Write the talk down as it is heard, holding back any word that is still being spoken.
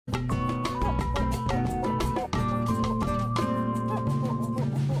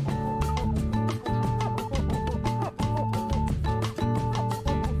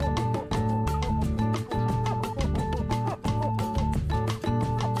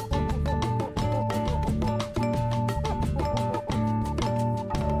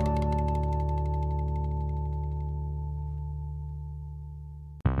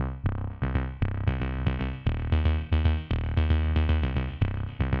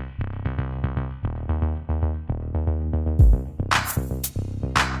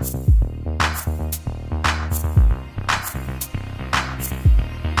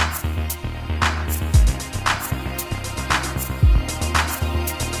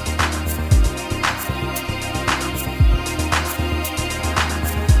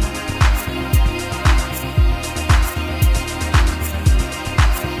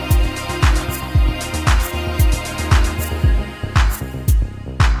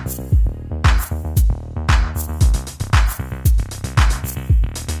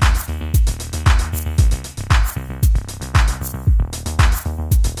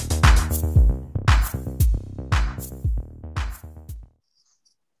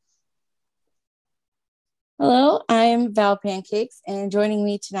Hello, I'm Val Pancakes, and joining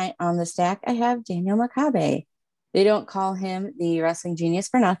me tonight on the stack, I have Daniel Makabe. They don't call him the wrestling genius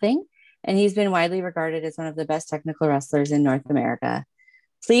for nothing, and he's been widely regarded as one of the best technical wrestlers in North America.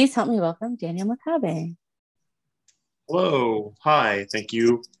 Please help me welcome Daniel Makabe. Hello. Hi. Thank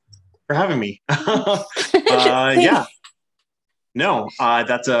you for having me. Please. Yeah. No.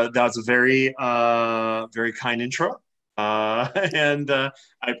 That was a very kind intro. And I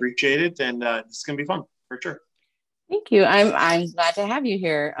appreciate it. And it's gonna be fun for sure. Thank you. I'm glad to have you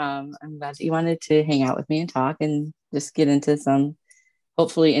here. I'm glad that you wanted to hang out with me and talk and just get into some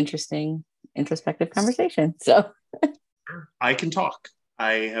hopefully interesting introspective conversation. So I can talk.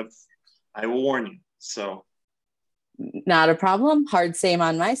 I have. I will warn you. So not a problem. Hard same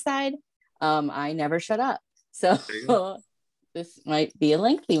on my side. I never shut up. So there you go. this might be a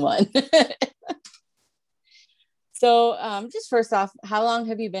lengthy one. So just first off, how long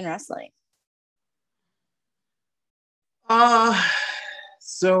have you been wrestling? Uh,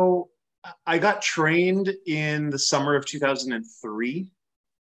 so I got trained in the summer of 2003.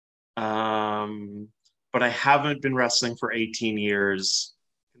 Um, but I haven't been wrestling for 18 years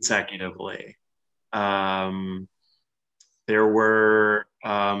consecutively. Um, there were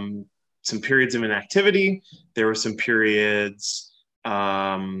some periods of inactivity. There were some periods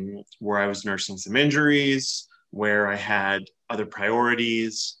where I was nursing some injuries, where I had other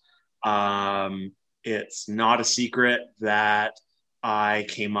priorities. Um, it's not a secret that I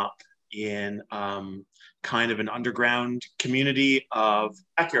came up in kind of an underground community of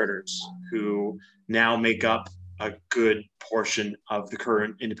backyarders who now make up a good portion of the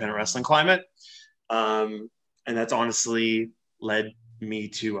current independent wrestling climate. And that's honestly led me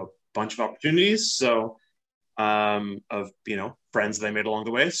to a bunch of opportunities. So, of friends that I made along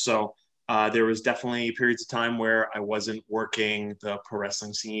the way. So, there was definitely periods of time where I wasn't working the pro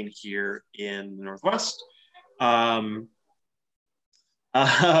wrestling scene here in the Northwest. Um,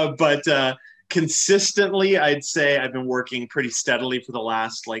 but consistently, I'd say I've been working pretty steadily for the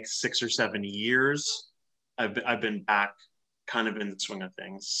last like 6 or 7 years. I've been back kind of in the swing of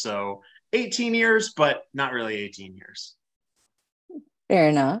things. So 18 years, but not really 18 years. Fair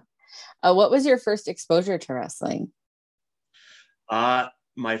enough. What was your first exposure to wrestling?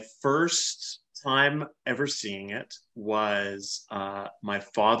 My first time ever seeing it was my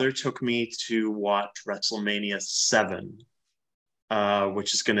father took me to watch WrestleMania 7,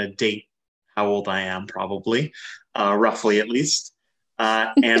 which is going to date how old I am, probably, roughly at least.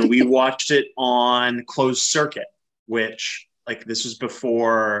 And we watched it on closed circuit, which, like, this was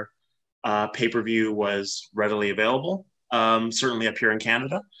before pay per view was readily available, certainly up here in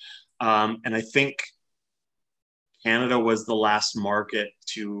Canada. And I think Canada was the last market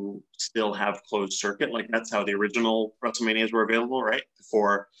to still have closed circuit. Like, that's how the original WrestleManias were available, right?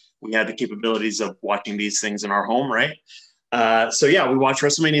 Before we had the capabilities of watching these things in our home, right? So yeah, we watched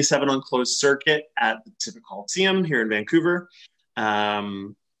WrestleMania 7 on closed circuit at the Pacific Coliseum here in Vancouver,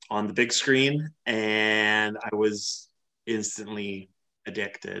 on the big screen, and I was instantly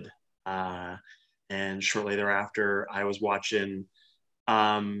addicted. Uh, and shortly thereafter, I was watching.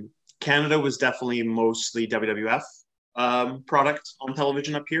 Canada was definitely mostly WWF product on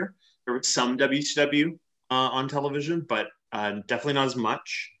television up here. There was some WCW on television, but definitely not as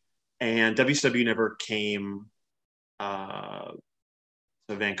much. And WCW never came uh,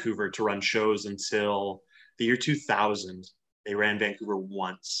 to Vancouver to run shows until the year 2000. They ran Vancouver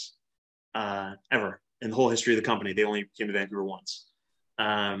once, ever in the whole history of the company. They only came to Vancouver once.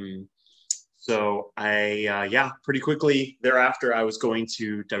 Um, so yeah, pretty quickly thereafter, I was going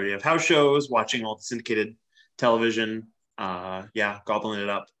to WWF house shows, watching all the syndicated television. Yeah, gobbling it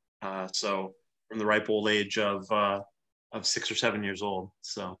up. So from the ripe old age of 6 or 7 years old.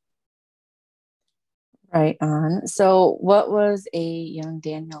 So Right on. So, what was a young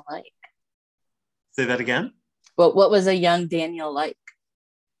Daniel like? say that again. What was a young Daniel like?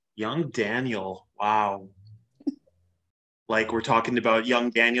 Young Daniel. Wow. Like, we're talking about young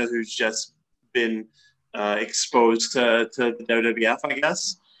Daniel who's just been exposed to the WWF, I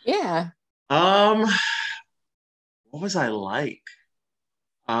guess. Yeah. Um, what was I like?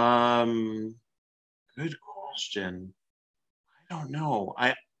 Um, Good question. I don't know.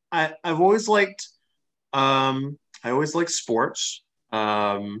 I've always liked I always liked sports.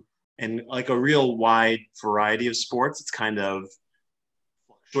 And like a real wide variety of sports. It's kind of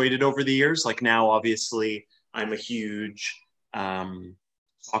fluctuated over the years. Like, now, obviously, I'm a huge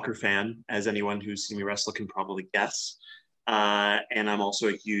soccer fan, as anyone who's seen me wrestle can probably guess. And I'm also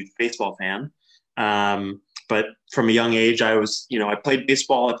a huge baseball fan. But from a young age, I played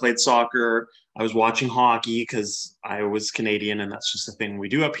baseball, I played soccer, I was watching hockey because I was Canadian and that's just the thing we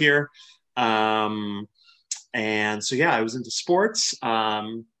do up here. Um, And so, yeah, I was into sports.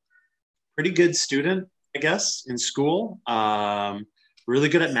 Pretty good student, I guess, in school. Really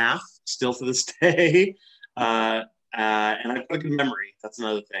good at math, still to this day. And I've got a good memory. That's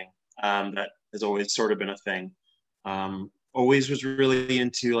another thing that has always sort of been a thing. Always was really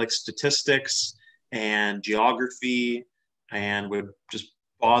into like statistics and geography, and would just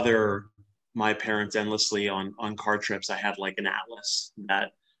bother my parents endlessly on car trips. I had like an atlas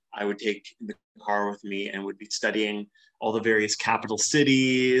that I would take in the car with me and would be studying all the various capital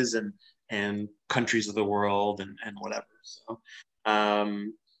cities and countries of the world and whatever. So,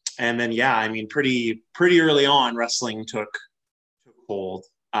 and then yeah, I mean, pretty early on, wrestling took hold.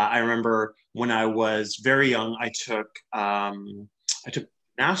 I remember when I was very young, I took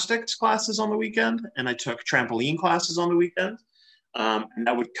gymnastics classes on the weekend, and I took trampoline classes on the weekend, and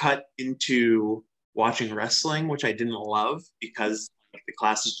that would cut into watching wrestling, which I didn't love because like, the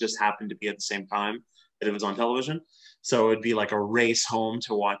classes just happened to be at the same time that it was on television. So it would be like a race home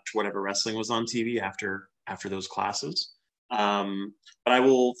to watch whatever wrestling was on TV after those classes. But I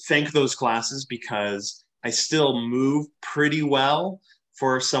will thank those classes because I still move pretty well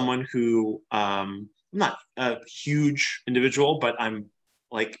for someone who I'm not a huge individual, but I'm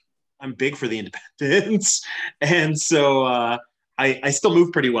big for the independence, and so I still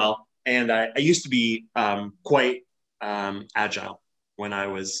move pretty well. And I used to be quite agile when I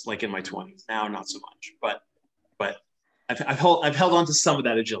was like in my 20s. Now not so much, but I've held on to some of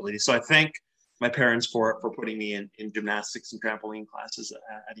that agility. So I thank my parents for putting me in gymnastics and trampoline classes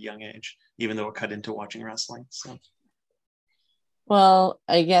at a young age, even though it cut into watching wrestling. So, Well,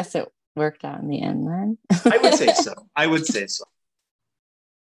 I guess it worked out in the end then. I would say so. I would say so.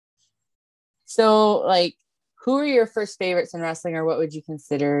 So, like, who are your first favorites in wrestling, or what would you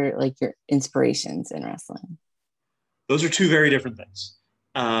consider like your inspirations in wrestling? Those are two very different things.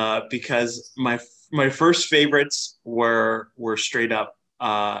 Because my first favorites were straight up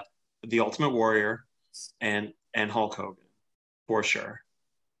the Ultimate Warrior and Hulk Hogan for sure.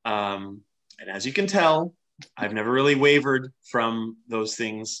 And as you can tell, I've never really wavered from those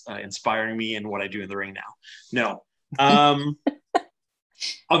things inspiring me in what I do in the ring now. No.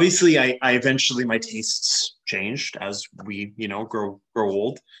 Obviously, I eventually my tastes changed as we grow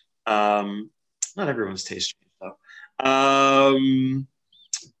old. Not everyone's taste changed though.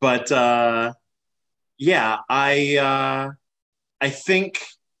 But yeah, I think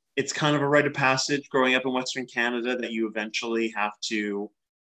it's kind of a rite of passage growing up in Western Canada that you eventually have to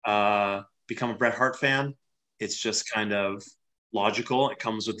become a Bret Hart fan. It's just kind of logical. It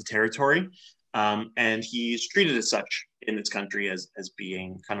comes with the territory. And he's treated as such in this country as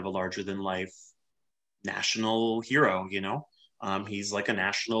being kind of a larger than life national hero, he's like a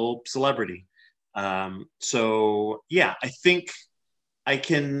national celebrity. So yeah, I think I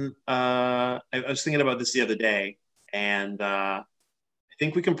can, I was thinking about this the other day, and I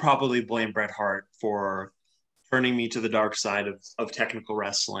think we can probably blame Bret Hart for turning me to the dark side of technical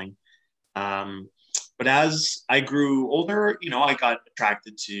wrestling. But as I grew older, I got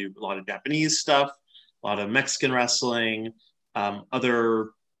attracted to a lot of Japanese stuff, a lot of Mexican wrestling, other,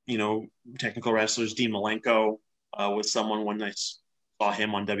 technical wrestlers. Dean Malenko was someone when I saw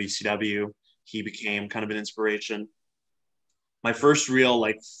him on WCW, he became kind of an inspiration. My first real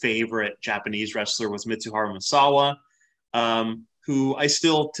favorite Japanese wrestler was Mitsuharu Misawa, who I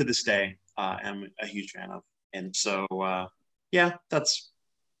still to this day am a huge fan of. And so, yeah, that's,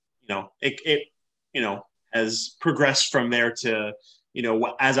 it has progressed from there to,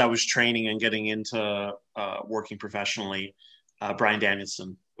 as I was training and getting into working professionally, Bryan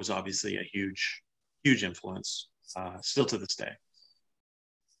Danielson was obviously a huge influence, still to this day.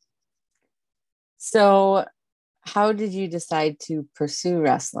 So, how did you decide to pursue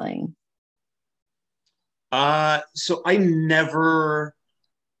wrestling? So I never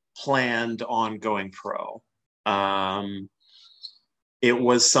planned on going pro. It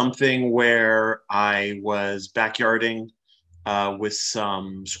was something where I was backyarding with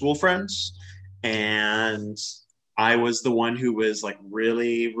some school friends, and I was the one who was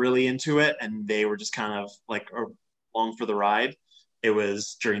really, really into it, and they were just kind of along for the ride. It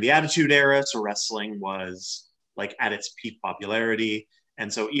was during the Attitude Era, so wrestling was at its peak popularity,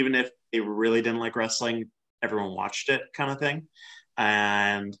 and so even if they really didn't like wrestling, everyone watched it, kind of thing.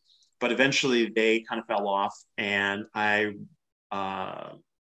 But eventually they kind of fell off, and I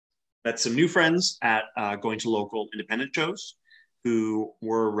met some new friends at going to local independent shows who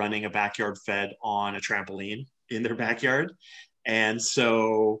were running a backyard fed on a trampoline in their backyard. And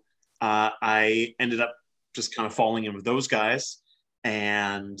so I ended up just kind of falling in with those guys,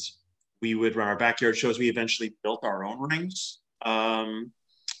 and we would run our backyard shows. We eventually built our own rings,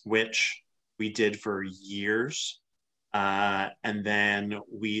 which we did for years. And then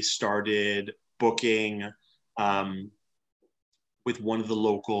we started booking with one of the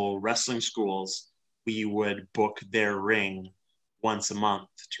local wrestling schools. We would book their ring once a month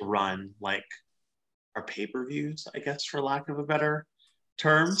to run like our pay-per-views, I guess, for lack of a better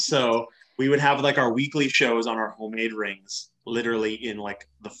term. So we would have like our weekly shows on our homemade rings, literally in like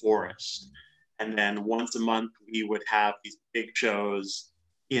the forest. And then once a month, we would have these big shows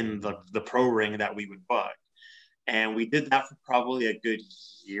in the pro ring that we would book. And we did that for probably a good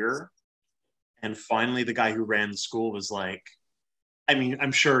year. And finally, the guy who ran the school was like, I mean,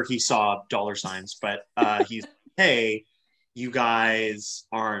 I'm sure he saw dollar signs, but he's, hey, you guys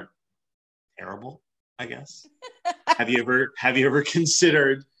aren't terrible, I guess. Have you ever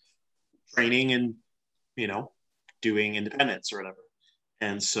considered training and, doing independence or whatever?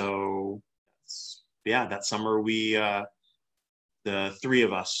 And so, yeah, that summer the three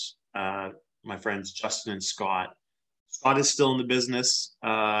of us, my friends Justin and Scott. Scott is still in the business.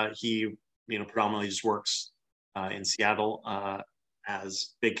 He, predominantly just works in Seattle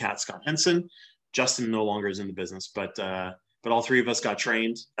as Big Cat Scott Henson. Justin no longer is in the business, but all three of us got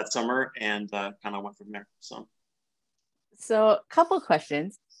trained that summer and kind of went from there. So a couple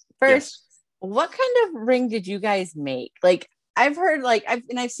questions. First, yes. What kind of ring did you guys make? Like I've heard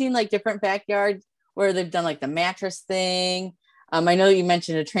I've seen like different backyards where they've done like the mattress thing. I know you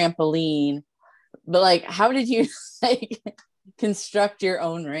mentioned a trampoline, but like, how did you like construct your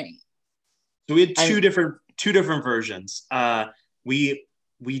own ring? So we had two different versions. We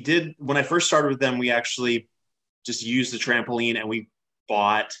did, when I first started with them, we actually just used the trampoline and we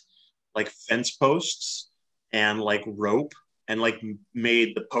bought like fence posts and like rope and like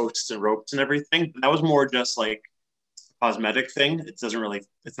made the posts and ropes and everything. That was more just like a cosmetic thing. It's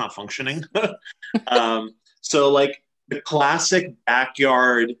not functioning. So like the classic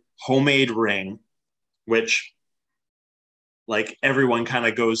backyard homemade ring, which like everyone kind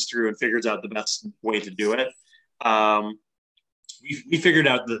of goes through and figures out the best way to do it. We figured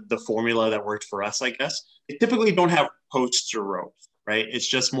out the formula that worked for us, I guess. They typically don't have posts or ropes, right? It's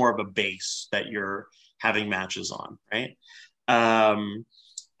just more of a base that you're having matches on, right?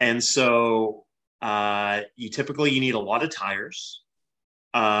 And so you need a lot of tires.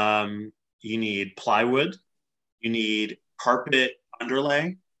 You need plywood. You need carpet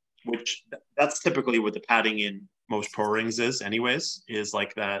underlay, which that's typically what the padding in most pro rings is anyways, is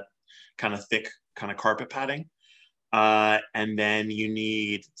like that kind of thick kind of carpet padding. And then you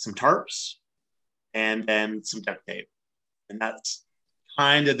need some tarps and then some duct tape. And that's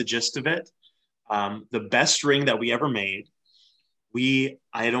kind of the gist of it. The best ring that we ever made,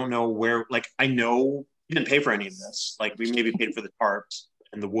 I don't know where, like, I know we didn't pay for any of this. Like, we maybe paid for the tarps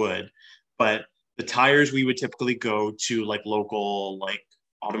and the wood, but the tires, we would typically go to like local, like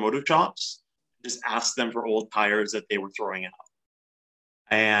automotive shops, just ask them for old tires that they were throwing out.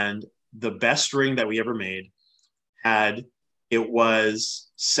 And the best ring that we ever made it was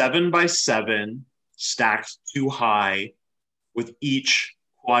 7x7 stacked too high with each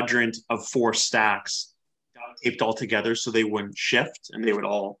quadrant of 4 stacks taped all together so they wouldn't shift and they would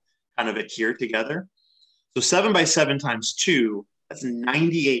all kind of adhere together. So 7x7 times 2, that's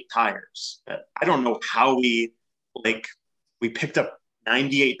 98 tires. I don't know how we picked up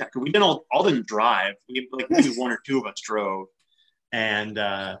 98. We didn't drive. Maybe one or two of us drove, and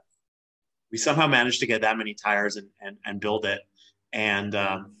we somehow managed to get that many tires and build it. And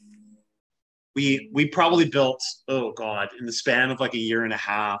we probably built, oh God, in the span of like a year and a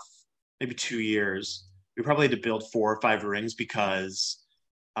half, maybe 2 years, we probably had to build 4 or 5 rings because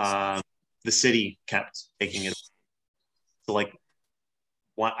the city kept taking it. So like,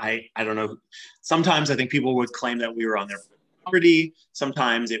 I don't know. Sometimes I think people would claim that we were on their property.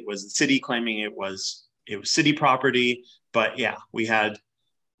 Sometimes it was the city claiming it was city property. But yeah, we had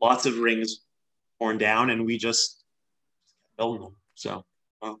lots of rings torn down, and we just built them. So,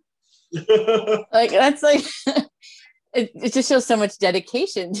 like that's like it just shows so much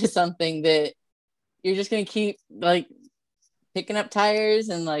dedication to something that you're just gonna keep like picking up tires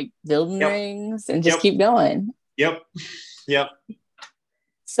and like building rings and just keep going. Yep.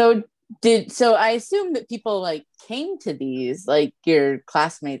 So I assume that people like came to these, like your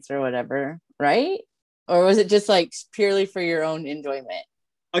classmates or whatever, right? Or was it just like purely for your own enjoyment?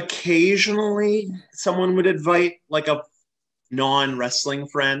 Occasionally someone would invite like a non-wrestling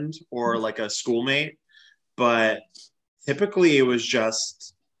friend or like a schoolmate, but typically it was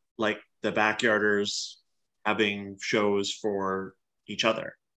just like the backyarders having shows for each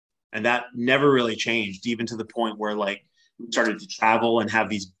other. And that never really changed, even to the point where like we started to travel and have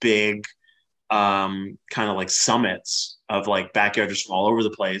these big kind of like summits of like backyarders from all over the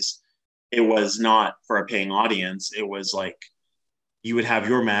place. it was not for a paying audience. It was like you would have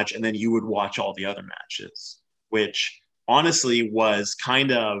your match and then you would watch all the other matches, which honestly was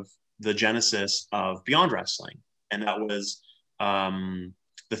kind of the genesis of Beyond Wrestling. And that was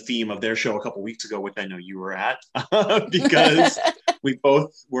the theme of their show a couple weeks ago, which I know you were at, because we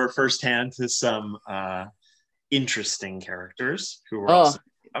both were firsthand to some interesting characters who were also.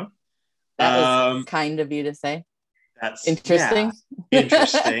 That was kind of you to say. That's interesting. Yeah,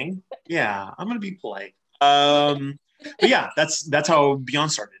 interesting. Yeah, I'm gonna be polite. But yeah, that's how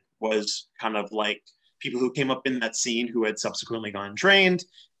Beyond started. Was kind of like people who came up in that scene who had subsequently gone trained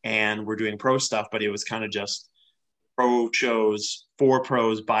and were doing pro stuff, but it was kind of just pro shows for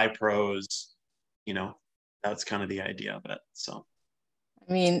pros by pros. You know, that's kind of the idea of it. So,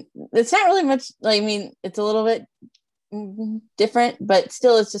 I mean, it's not really much. Like, I mean, it's a little bit different, but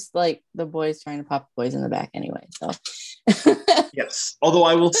still, it's just like the boys trying to pop boys in the back anyway. So. Yes. Although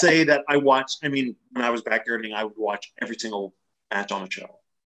I will say that when I was backyarding, I would watch every single match on the show.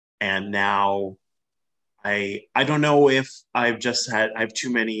 And now I don't know if I have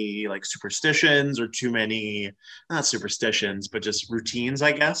too many like superstitions or too many, not superstitions, but just routines,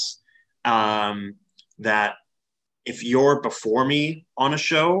 I guess. That if you're before me on a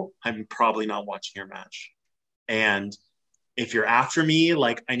show, I'm probably not watching your match. And if you're after me,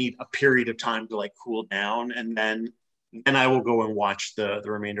 like I need a period of time to like cool down, and then I will go and watch the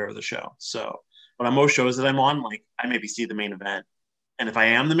remainder of the show. So, but on most shows that I'm on, like I maybe see the main event, and if I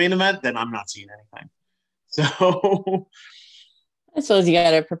am the main event, then I'm not seeing anything. So, I suppose you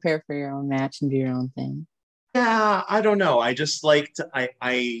got to prepare for your own match and do your own thing. Yeah, I don't know. I just like to,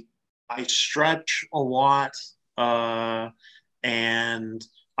 I stretch a lot, and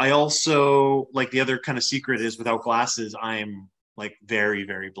I also like the other kind of secret is without glasses, I'm like very,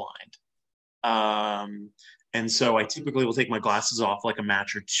 very blind. And so I typically will take my glasses off like a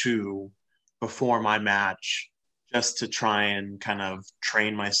match or two before my match just to try and kind of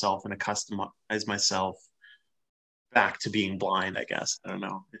train myself and accustomize myself back to being blind, I guess. I don't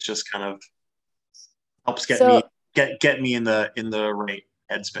know. It just kind of helps get me in the right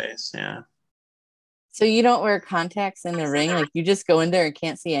headspace. Yeah. So you don't wear contacts in the ring? Like you just go in there and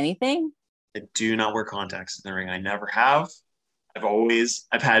can't see anything? I do not wear contacts in the ring. I never have. I've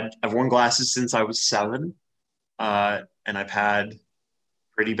worn glasses since I was 7. And I've had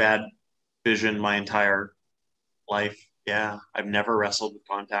pretty bad vision my entire life. Yeah, I've never wrestled with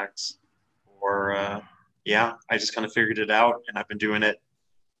contacts, or I just kind of figured it out, and I've been doing it.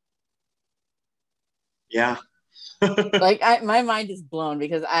 Yeah. Like my mind is blown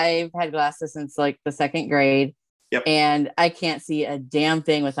because I've had glasses since like the 2nd grade. Yep. And I can't see a damn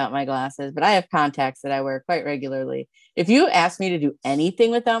thing without my glasses, but I have contacts that I wear quite regularly. If you ask me to do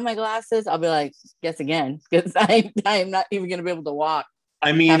anything without my glasses, I'll be like, guess again, because I'm not even going to be able to walk.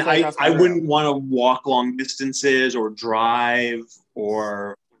 I mean, I wouldn't want to walk long distances or drive,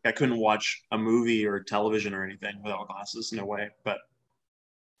 or I couldn't watch a movie or television or anything without glasses. No way. But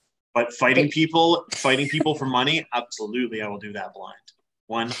fighting people for money, absolutely, I will do that blind,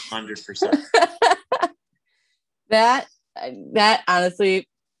 100%. That honestly,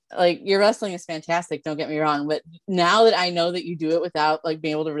 like your wrestling is fantastic. Don't get me wrong, but now that I know that you do it without like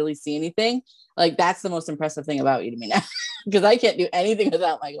being able to really see anything, like that's the most impressive thing about you to me now, because I can't do anything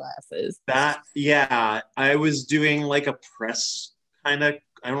without my glasses. I was doing like a press kind of.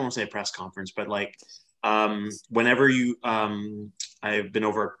 I don't want to say a press conference, but like whenever you I've been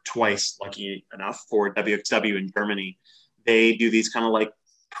over twice, lucky enough, for WXW in Germany. They do these kind of like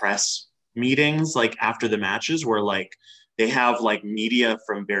press meetings like after the matches where like they have like media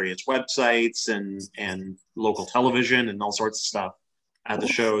from various websites and local television and all sorts of stuff at the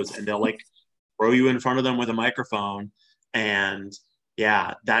shows, and they'll like throw you in front of them with a microphone. And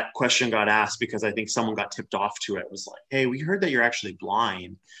yeah, that question got asked because I think someone got tipped off to it. It was like, hey, we heard that you're actually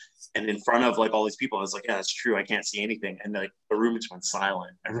blind. And in front of like all these people, I was like, yeah, that's true, I can't see anything. And like the room just went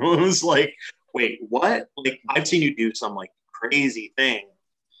silent. Everyone was like, wait, what? Like I've seen you do some like crazy thing.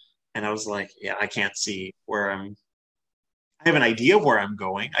 And I was like, yeah, I can't see where I have an idea of where I'm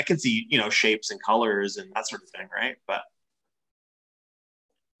going. I can see, shapes and colors and that sort of thing, right? But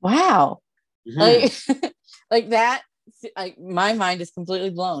wow. Mm-hmm. Like that, like my mind is completely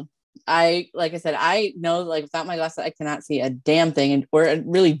blown. Like I said, I know like without my glasses, I cannot see a damn thing or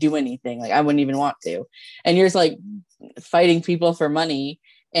really do anything. Like I wouldn't even want to. And you're just like fighting people for money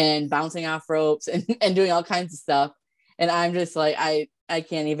and bouncing off ropes and doing all kinds of stuff. And I'm just like, I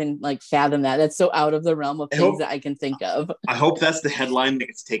can't even like fathom that. That's so out of the realm of things that I can think of. I hope that's the headline that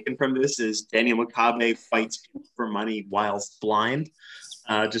gets taken from this is Daniel Makabe fights people for money whilst blind.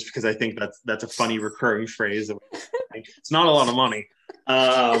 Just because I think that's a funny recurring phrase. It's not a lot of money.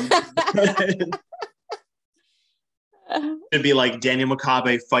 It'd be like Daniel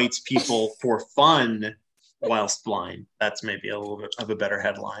Makabe fights people for fun whilst blind. That's maybe a little bit of a better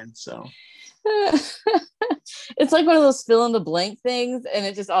headline. So it's like one of those fill in the blank things, and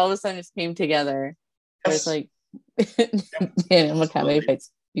it just all of a sudden just came together. yes. It's like Yep. Daniel Makabe Absolutely.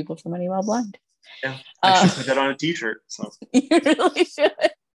 fights people for money while blind. Yeah, I should put that on a t-shirt. So You really should.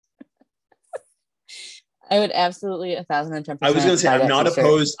 I would absolutely 1,010%. I was going to say, I'm not t-shirt.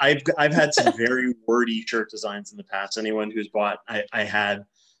 opposed. I've had some very wordy shirt designs in the past. Anyone who's bought, I've had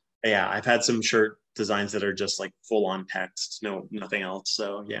some shirt designs that are just like full on text, no, nothing else.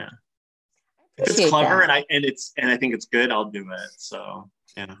 So yeah, if it's clever that. and I think it's good, I'll do it. So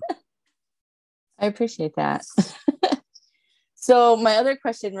yeah, I appreciate that. So my other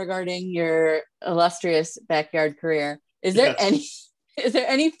question regarding your illustrious backyard career, is there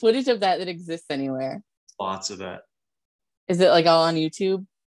any footage of that exists anywhere? Lots of it. Is it like all on YouTube?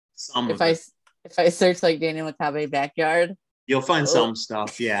 If I search like Daniel Makabe backyard, you'll find some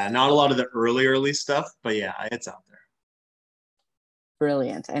stuff. Yeah, not a lot of the early stuff, but yeah, it's out there.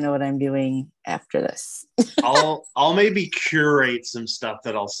 Brilliant. I know what I'm doing after this. I'll maybe curate some stuff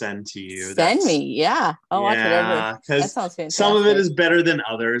that I'll send to you. Send me, yeah. I'll watch whatever. That sounds fantastic. Some of it is better than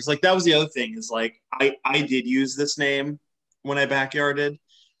others. Like that was the other thing is like I did use this name when I backyarded,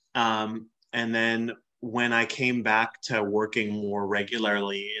 and then when I came back to working more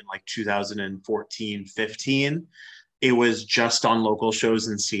regularly in like 2014, 15, it was just on local shows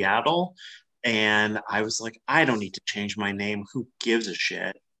in Seattle. And I was like, I don't need to change my name. Who gives a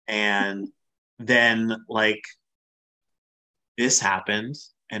shit? And then like this happened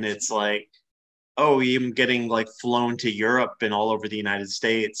and it's like, oh, I'm getting like flown to Europe and all over the United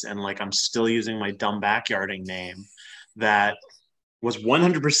States. And like, I'm still using my dumb backyarding name that was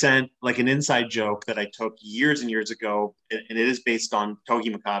 100% like an inside joke that I took years and years ago. And it is based on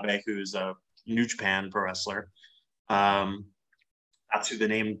Togi Makabe, who's a New Japan pro wrestler. That's who the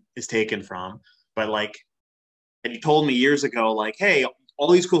name is taken from. But like, and he told me years ago, like, hey,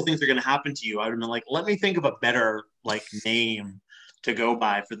 all these cool things are going to happen to you. I would have been like, let me think of a better like name to go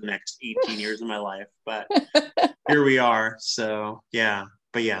by for the next 18 years of my life. But here we are. So yeah,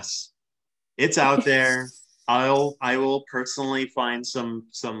 but yes, it's out there. I will personally find some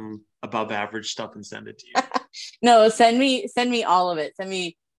above average stuff and send it to you. No, send me all of it. Send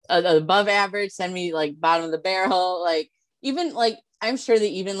me above average. Send me like bottom of the barrel. Like even like I'm sure that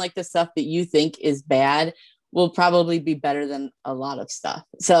even like the stuff that you think is bad will probably be better than a lot of stuff.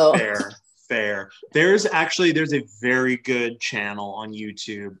 So fair. There's a very good channel on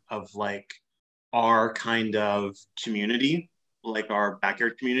YouTube of like our kind of community, like our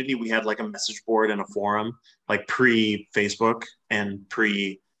backyard community. We had like a message board and a forum, like pre-Facebook and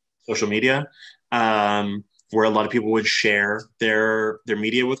pre-social media, where a lot of people would share their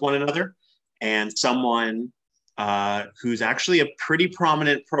media with one another. And someone who's actually a pretty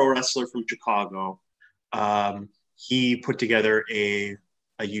prominent pro wrestler from Chicago, he put together a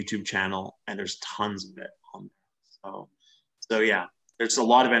YouTube channel, and there's tons of it on there. So yeah, there's a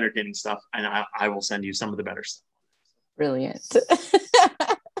lot of entertaining stuff, and I will send you some of the better stuff. Brilliant.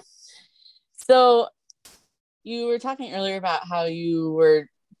 So you were talking earlier about how you were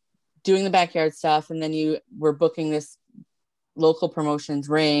doing the backyard stuff, and then you were booking this local promotions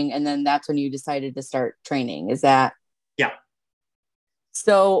ring, and then that's when you decided to start training. Is that? Yeah.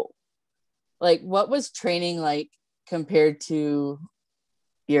 So like what was training like compared to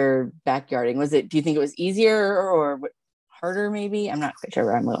your backyarding? Do you think it was easier or harder maybe? I'm not quite sure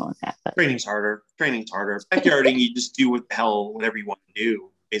where I'm going with that. But training's harder. Backyarding, you just do whatever you want to do,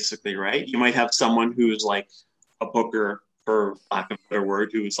 basically, right? You might have someone who's like a booker, for lack of a better word,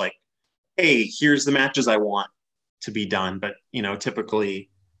 who's like, hey, here's the matches I want to be done. But typically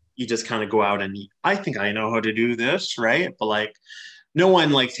you just kind of go out and I think I know how to do this, right? But like no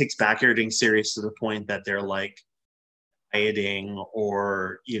one like takes backyarding serious to the point that they're like dieting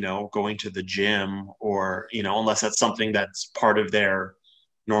or going to the gym or unless that's something that's part of their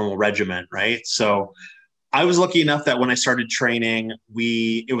normal regimen, right? So I was lucky enough that when I started training,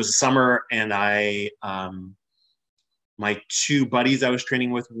 it was summer, and my two buddies I was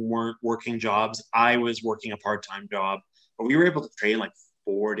training with weren't working jobs. I was working a part-time job, but we were able to train like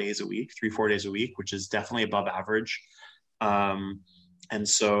 4 days a week, 3-4 days a week, which is definitely above average. And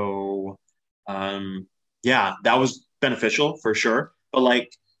so, yeah, that was beneficial for sure. But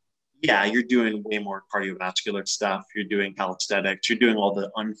like, yeah, you're doing way more cardiovascular stuff. You're doing calisthenics. You're doing all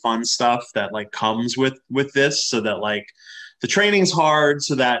the unfun stuff that like comes with this, so that like the training's hard,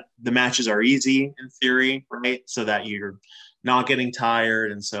 so that the matches are easy in theory, right? So that you're not getting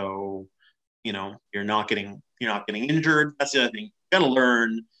tired, and so you're not getting injured. That's the other thing. got to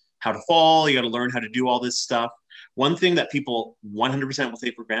learn how to fall. You got to learn how to do all this stuff. One thing that people 100% will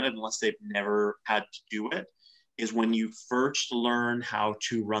take for granted, unless they've never had to do it, is when you first learn how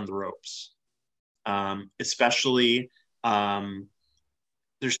to run the ropes. Especially,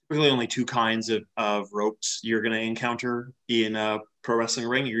 there's really only two kinds of ropes you're going to encounter in a pro wrestling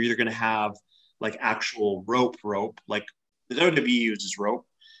ring. You're either going to have like actual rope, like the WWE uses rope,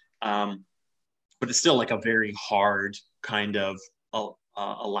 but it's still like a very hard kind of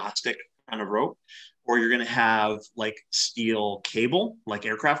elastic kind of rope, or you're going to have like steel cable, like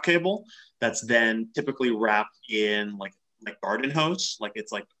aircraft cable, that's then typically wrapped in like garden hose, like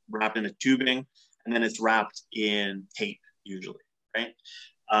it's like wrapped in a tubing, and then it's wrapped in tape usually, right?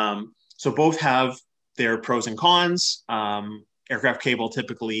 So both have their pros and cons. Aircraft cable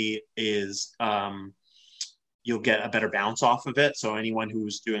typically is you'll get a better bounce off of it. So anyone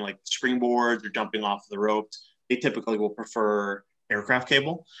who's doing like springboards or jumping off the ropes, they typically will prefer aircraft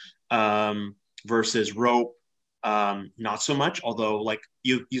cable versus rope. Not so much, although like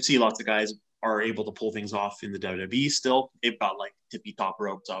you see lots of guys are able to pull things off in the WWE still. They've got like tippy top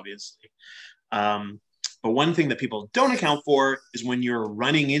ropes, obviously. But one thing that people don't account for is when you're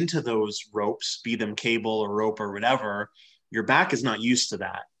running into those ropes, be them cable or rope or whatever, your back is not used to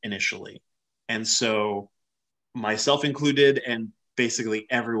that initially. And so myself included, and basically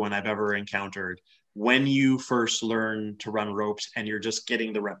everyone I've ever encountered, when you first learn to run ropes and you're just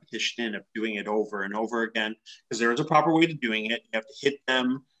getting the repetition in of doing it over and over again, because there is a proper way to doing it. You have to hit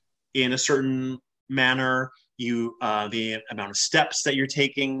them in a certain manner. The amount of steps that you're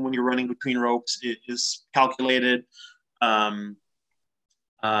taking when you're running between ropes is calculated. You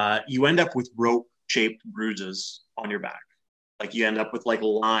end up with rope-shaped bruises on your back. Like you end up with like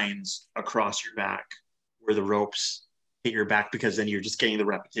lines across your back where the ropes hit your back, because then you're just getting the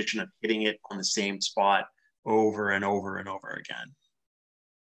repetition of hitting it on the same spot over and over and over again.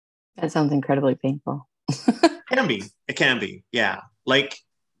 That sounds incredibly painful. It can be. Yeah. Like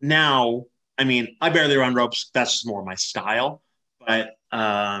now, I mean, I barely run ropes. That's just more my style. But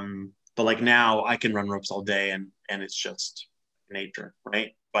like now I can run ropes all day and it's just nature,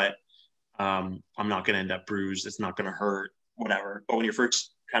 right? But I'm not going to end up bruised. It's not going to hurt, whatever. But when you're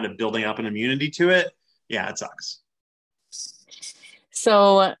first kind of building up an immunity to it, yeah, it sucks.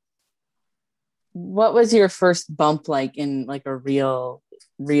 So what was your first bump like in like a real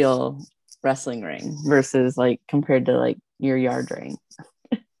wrestling ring versus like compared to like your yard ring?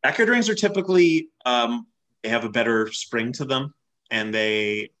 Backyard rings are typically they have a better spring to them, and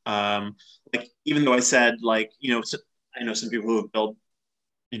they like, even though I said like, you know, I know some people who have built,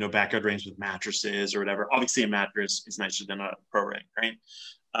 you know, backyard rings with mattresses or whatever. Obviously a mattress is nicer than a pro ring, right?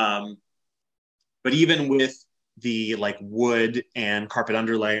 But even with the like wood and carpet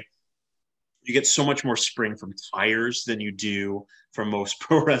underlay, you get so much more spring from tires than you do from most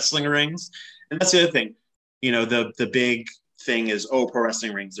pro wrestling rings. And that's the other thing, you know, the big thing is, oh, pro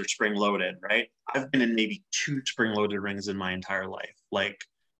wrestling rings, they're spring loaded, right? I've been in maybe 2 spring loaded rings in my entire life. Like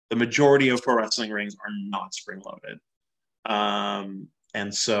the majority of pro wrestling rings are not spring loaded.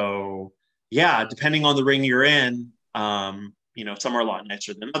 And so, yeah, depending on the ring you're in, you know, some are a lot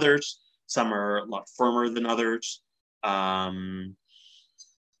nicer than others. Some are a lot firmer than others.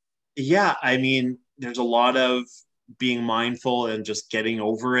 Yeah, I mean, there's a lot of being mindful and just getting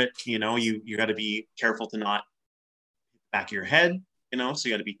over it. You know, you got to be careful to not back of your head, you know, so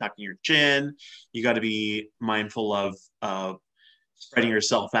you got to be tucking your chin. You got to be mindful of spreading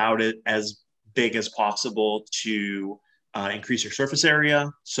yourself out as big as possible to increase your surface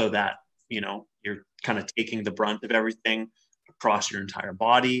area, so that, you know, you're kind of taking the brunt of everything across your entire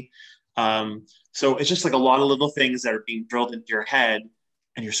body. So it's just like a lot of little things that are being drilled into your head,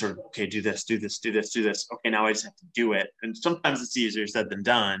 and you're sort of, okay, do this, do this, do this, do this. Okay, now I just have to do it. And sometimes it's easier said than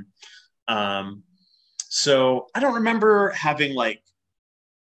done. So I don't remember having like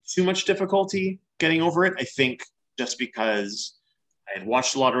too much difficulty getting over it. I think just because I had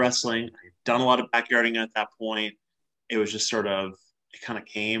watched a lot of wrestling, I had done a lot of backyarding at that point, it was just sort of, it kind of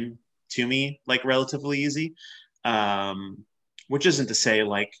came to me like relatively easy. Which isn't to say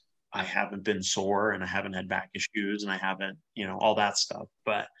like I haven't been sore and I haven't had back issues and I haven't, you know, all that stuff.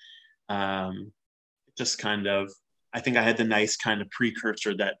 But just kind of, I think I had the nice kind of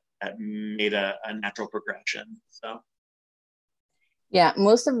precursor that made a natural progression. So, Yeah,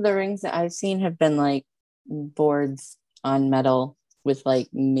 most of the rings that I've seen have been like boards on metal with like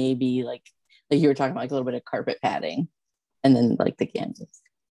maybe like you were talking about, like a little bit of carpet padding, and then like the canvas.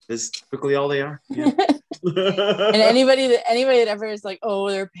 That's typically all they are. Yeah. And anybody that ever is like, oh,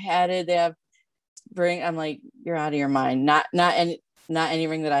 they're padded, they have spring, I'm like, you're out of your mind. Not any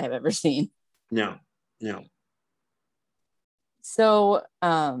ring that I have ever seen. No. So,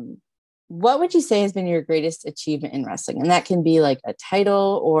 what would you say has been your greatest achievement in wrestling? And that can be like a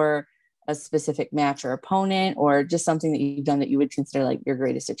title or a specific match or opponent, or just something that you've done that you would consider like your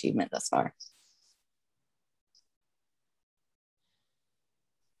greatest achievement thus far.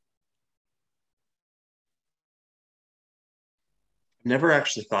 Never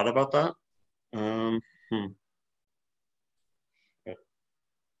actually thought about that. Um, hmm.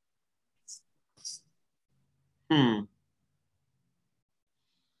 Hmm.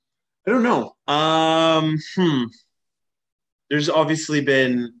 I don't know. There's obviously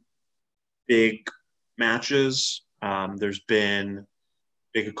been big matches. There's been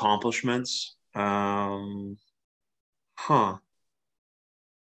big accomplishments. Huh.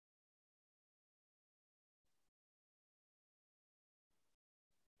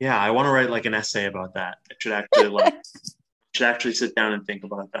 Yeah, I want to write like an essay about that. I should actually sit down and think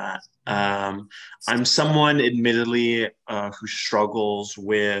about that. I'm someone, admittedly, who struggles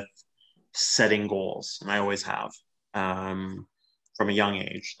with setting goals, and I always have from a young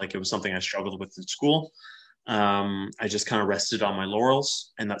age. Like it was something I struggled with in school. I just kind of rested on my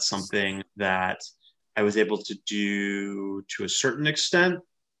laurels, and that's something that I was able to do to a certain extent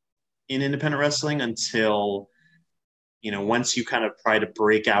in independent wrestling until once you kind of try to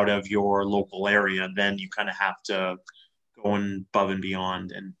break out of your local area, then you kind of have to go above and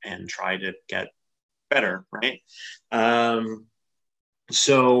beyond and try to get better, right? Um,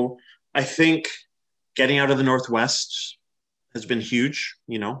 so I think getting out of the Northwest has been huge.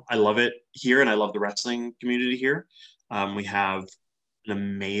 I love it here and I love the wrestling community here. We have an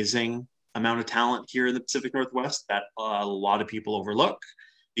amazing amount of talent here in the Pacific Northwest that a lot of people overlook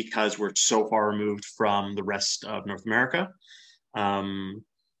because we're so far removed from the rest of North America. Um,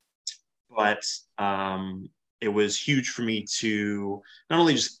 but it was huge for me to not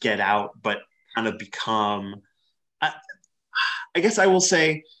only just get out, but kind of become, I, I guess I will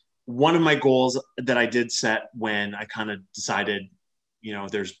say, one of my goals that I did set when I kind of decided,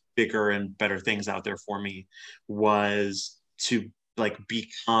 there's bigger and better things out there for me was to like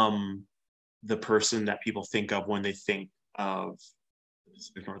become the person that people think of when they think of the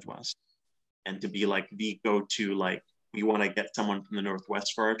Pacific Northwest and to be like the go-to, like we want to get someone from the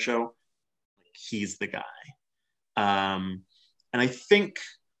Northwest for our show. He's the guy. And I think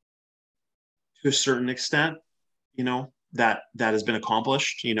to a certain extent, that has been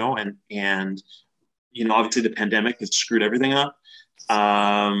accomplished, and obviously the pandemic has screwed everything up.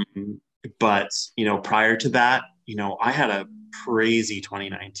 Um, but prior to that, I had a crazy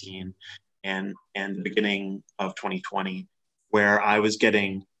 2019 and the beginning of 2020 where I was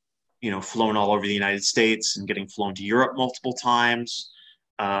getting, flown all over the United States and getting flown to Europe multiple times.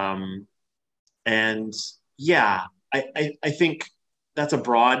 Um, and yeah, I think that's a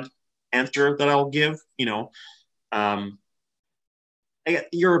broad answer that I'll give. Um,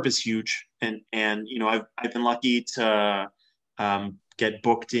 Europe is huge, and I've been lucky to get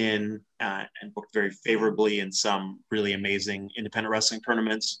booked in and booked very favorably in some really amazing independent wrestling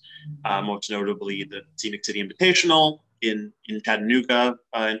tournaments. Most notably, the Scenic City Invitational in Chattanooga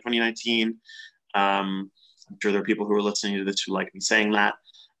in 2019. I'm sure there are people who are listening to this who like me saying that.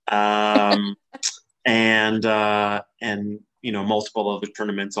 Um, and multiple other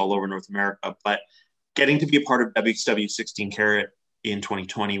tournaments all over North America. But getting to be a part of WXW 16 Carat in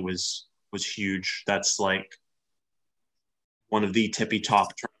 2020 was huge. That's like one of the tippy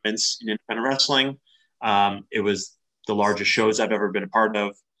top tournaments in independent wrestling. It was the largest shows I've ever been a part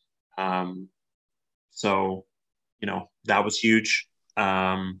of. So that was huge.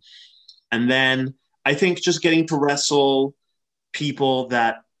 And then I think just getting to wrestle people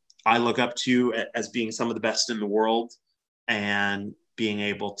that I look up to as being some of the best in the world and being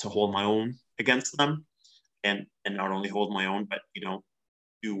able to hold my own against them and not only hold my own, but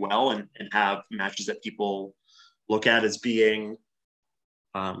do well and have matches that people look at as being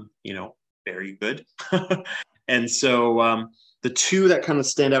very good. And so the two that kind of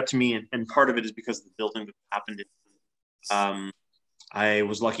stand out to me, and part of it is because of the building that happened. Um, I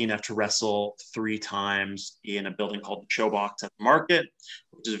was lucky enough to wrestle 3 times in a building called the Showbox at the Market,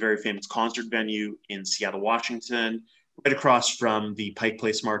 which is a very famous concert venue in Seattle, Washington, right across from the Pike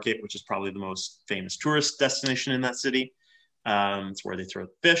Place Market, which is probably the most famous tourist destination in that city. It's where they throw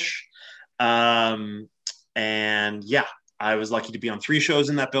the fish. And yeah, I was lucky to be on 3 shows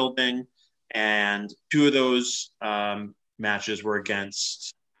in that building. And 2 of those matches were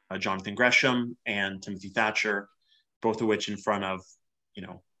against Jonathan Gresham and Timothy Thatcher, both of which in front of,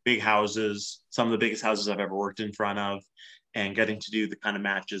 big houses, some of the biggest houses I've ever worked in front of, and getting to do the kind of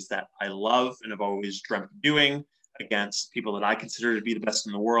matches that I love and have always dreamt of doing against people that I consider to be the best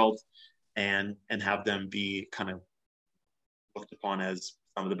in the world and have them be kind of looked upon as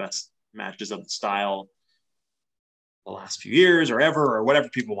some of the best matches of the style the last few years or ever, or whatever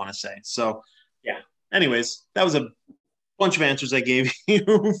people want to say. So yeah. Anyways, that was a bunch of answers I gave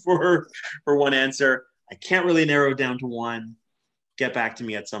you for one answer. I can't really narrow it down to one. Get back to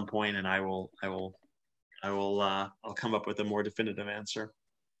me at some point, and I'll come up with a more definitive answer.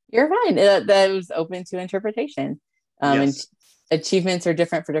 You're fine. That was open to interpretation. And Yes. achievements are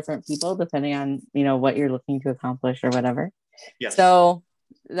different for different people depending on, what you're looking to accomplish or whatever. Yes. So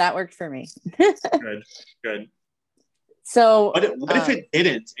that worked for me. Good. Good. So what if it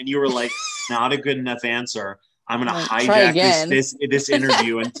didn't, and you were like, not a good enough answer? I'm gonna try hijack again. this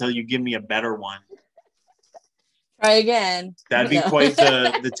interview until you give me a better one. Try again. That'd be quite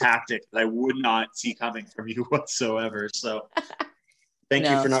the tactic that I would not see coming from you whatsoever. So thank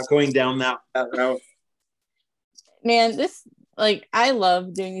you for not going down that route. Man, I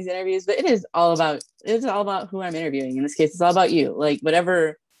love doing these interviews, but it's all about who I'm interviewing. In this case, it's all about you. Like,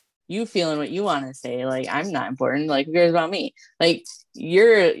 whatever you feel and what you want to say. Like, I'm not important. Like, who cares about me? Like,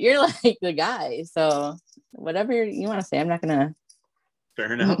 you're like the guy. So whatever you want to say, I'm not gonna.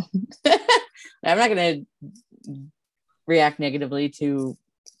 Fair enough. I'm not gonna react negatively to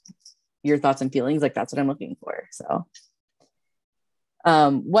your thoughts and feelings. Like, that's what I'm looking for. So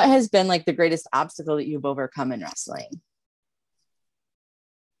what has been like the greatest obstacle that you've overcome in wrestling?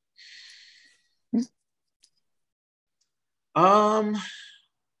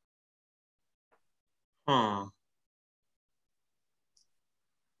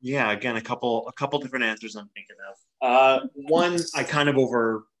 Yeah, again, a couple different answers I'm thinking of. One I kind of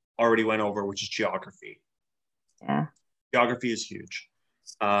already went over, which is geography. Yeah. Geography is huge.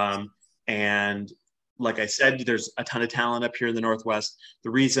 And like I said, there's a ton of talent up here in the Northwest.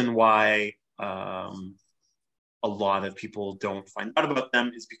 The reason why a lot of people don't find out about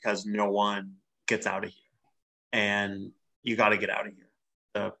them is because no one gets out of here. And you got to get out of here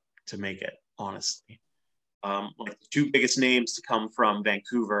to make it, honestly. Like the two biggest names to come from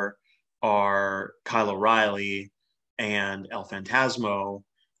Vancouver are Kyle O'Reilly and El Phantasmo,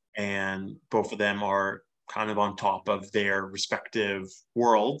 and both of them are kind of on top of their respective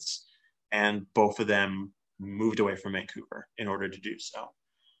worlds, and both of them moved away from Vancouver in order to do so.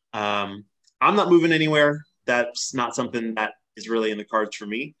 I'm not moving anywhere. That's not something that is really in the cards for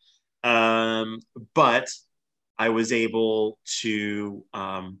me. But I was able to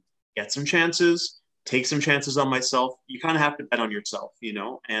get some chances, take some chances on myself. You kind of have to bet on yourself,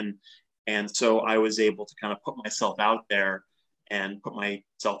 and so I was able to kind of put myself out there and put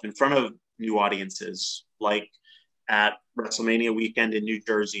myself in front of new audiences, like at WrestleMania weekend in New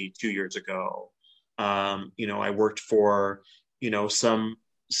Jersey 2 years ago. I worked for,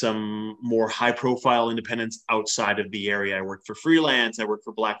 some more high profile independents outside of the area. I worked for Freelance. I worked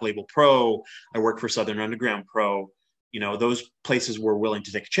for Black Label Pro. I worked for Southern Underground Pro. Those places were willing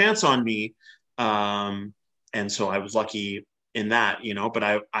to take a chance on me. And so I was lucky in that, but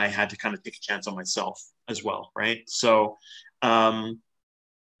I had to kind of take a chance on myself as well. Right. So,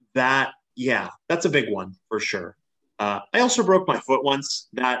 that's a big one for sure. I also broke my foot once.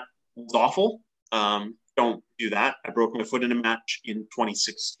 That was awful. Don't do that. I broke my foot in a match in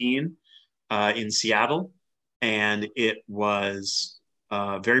 2016 in Seattle, and it was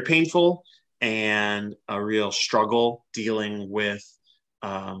very painful and a real struggle dealing with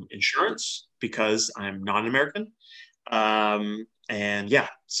insurance because I'm not an American. And yeah,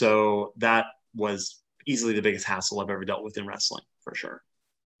 so that was easily the biggest hassle I've ever dealt with in wrestling, for sure.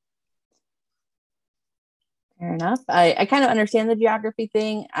 Fair enough. I kind of understand the geography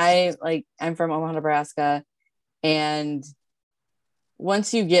thing. I'm from Omaha, Nebraska, and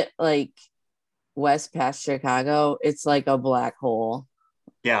once you get like west past Chicago, it's like a black hole.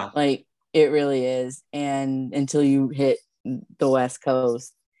 Yeah. Like it really is. And until you hit the West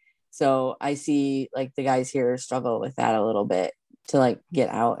Coast. So I see like the guys here struggle with that a little bit to like get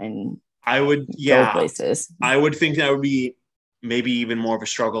out and go places. I would think that would be maybe even more of a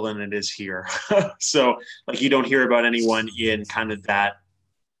struggle than it is here. So like you don't hear about anyone in kind of that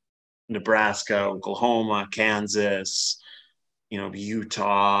Nebraska, Oklahoma, Kansas,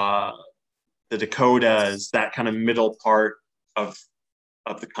 Utah, the Dakotas, that kind of middle part of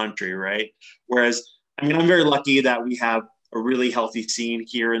the country, right? Whereas, I'm very lucky that we have a really healthy scene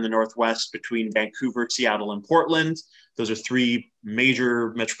here in the Northwest between Vancouver, Seattle, and Portland. Those are three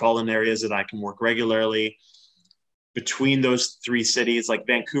major metropolitan areas that I can work regularly. Between those three cities, like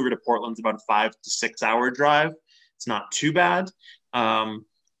Vancouver to Portland's about a 5 to 6 hour drive. It's not too bad.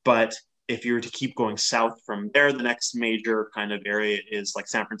 But if you were to keep going south from there, the next major kind of area is like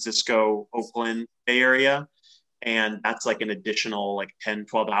San Francisco, Oakland, Bay Area. And that's like an additional like 10,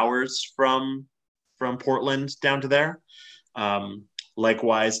 12 hours from Portland down to there.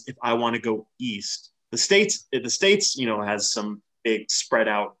 Likewise, if I want to go east, the states, has some big spread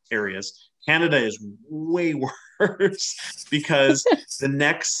out areas. Canada is way worse because the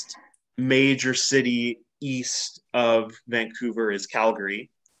next major city east of Vancouver is Calgary,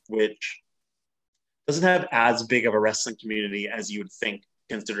 which doesn't have as big of a wrestling community as you would think,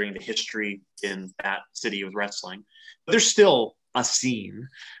 considering the history in that city with wrestling. But there's still a scene.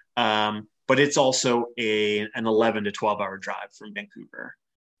 But it's also an 11 to 12 hour drive from Vancouver.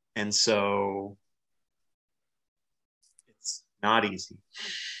 And so it's not easy.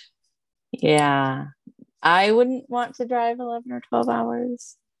 Yeah. I wouldn't want to drive 11 or 12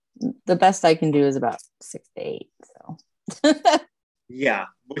 hours. The best I can do is about 6 to 8. So, Yeah,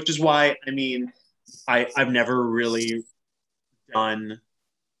 which is why, I mean, I've never really done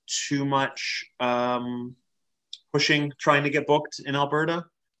too much pushing, trying to get booked in Alberta,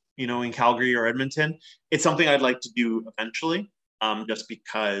 in Calgary or Edmonton. It's something I'd like to do eventually, just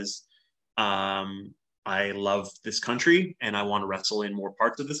because I love this country and I want to wrestle in more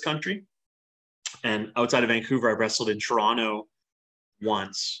parts of this country. And outside of Vancouver, I wrestled in Toronto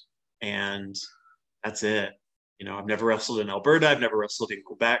once, and that's it. I've never wrestled in Alberta. I've never wrestled in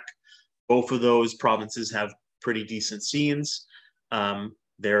Quebec. Both of those provinces have pretty decent scenes.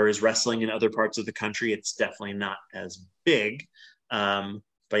 There is wrestling in other parts of the country. It's definitely not as big.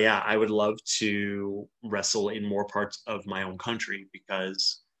 But yeah, I would love to wrestle in more parts of my own country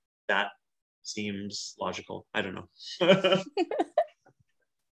because that seems logical. I don't know.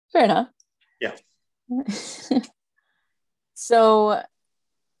 fair enough. Yeah. So,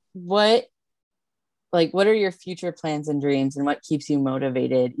 what what are your future plans and dreams, and what keeps you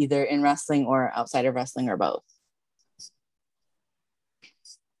motivated either in wrestling or outside of wrestling or both?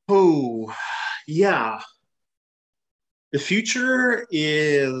 Oh, yeah. The future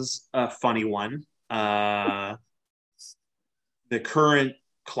is a funny one. The current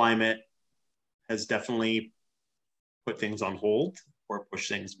climate has definitely put things on hold or pushed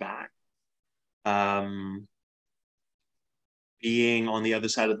things back. Um, Being on the other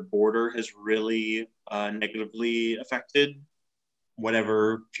side of the border has really negatively affected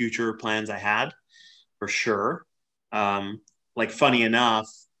whatever future plans I had, for sure. Funny enough,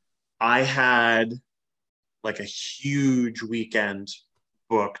 I had like a huge weekend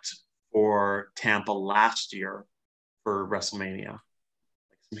booked for Tampa last year for WrestleMania,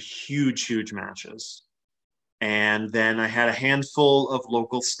 like some huge, huge matches. And then I had a handful of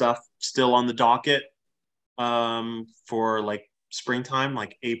local stuff still on the docket for like springtime,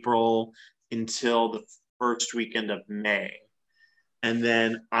 like April until the first weekend of May. And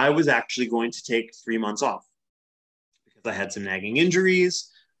then I was actually going to take 3 months off because I had some nagging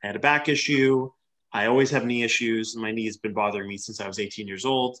injuries. I had a back issue. I always have knee issues. My knee has been bothering me since I was 18 years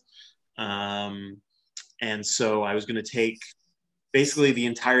old. And so I was going to take basically the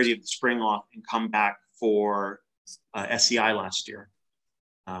entirety of the spring off and come back for SCI last year,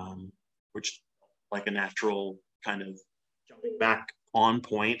 which like a natural kind of jumping back on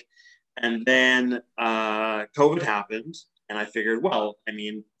point. And then COVID happened, and I figured, well, I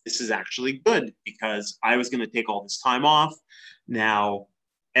mean, this is actually good because I was going to take all this time off. Now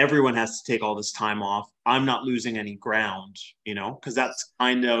everyone has to take all this time off. I'm not losing any ground, because that's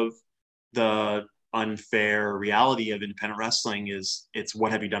kind of the unfair reality of independent wrestling is it's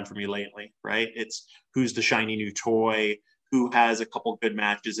what have you done for me lately, right? It's who's the shiny new toy, who has a couple good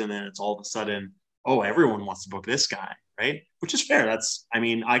matches, and then it's all of a sudden, oh, everyone wants to book this guy, right? Which is fair.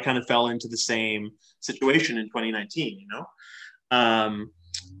 I kind of fell into the same situation in 2019,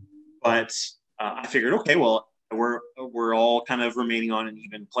 but I figured, okay, well, we're all kind of remaining on an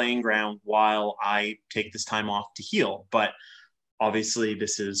even playing ground while I take this time off to heal. But obviously,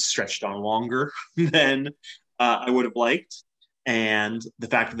 this is stretched on longer than I would have liked. And the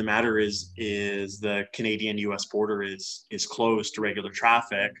fact of the matter is the Canadian-U.S. border is closed to regular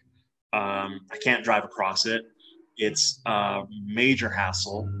traffic. I can't drive across it. It's a major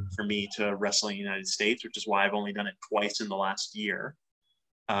hassle for me to wrestle in the United States, which is why I've only done it twice in the last year.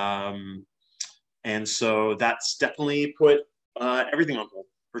 And so that's definitely put everything on hold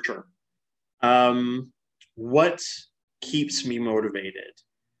for sure. What keeps me motivated?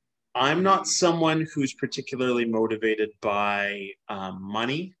 I'm not someone who's particularly motivated by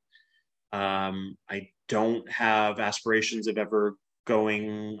money. I don't have aspirations of ever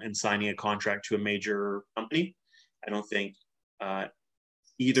going and signing a contract to a major company. I don't think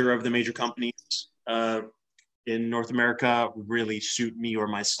either of the major companies in North America really suit me or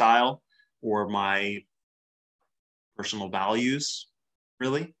my style or my personal values,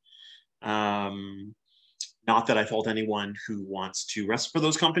 really. Not that I fault anyone who wants to wrestle for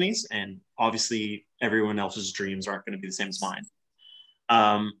those companies, and obviously everyone else's dreams aren't going to be the same as mine.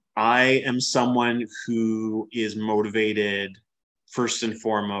 I am someone who is motivated first and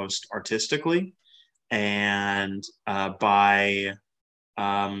foremost artistically, and by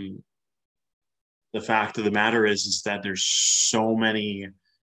the fact of the matter is that there's so many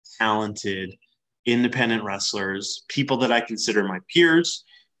talented independent wrestlers, people that I consider my peers,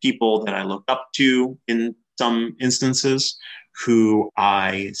 people that I look up to in some instances, who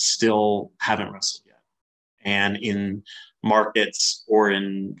I still haven't wrestled yet. And in markets or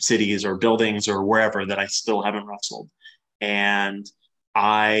in cities or buildings or wherever that I still haven't wrestled. And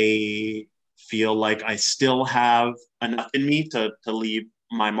I feel like I still have enough in me to leave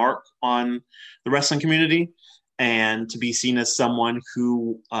my mark on the wrestling community and to be seen as someone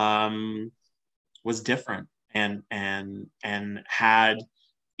who was different and had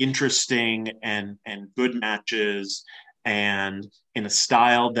interesting and good matches and in a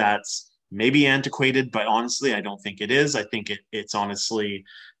style that's maybe antiquated, but honestly, I don't think it is. I think it's honestly,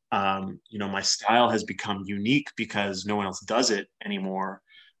 my style has become unique because no one else does it anymore.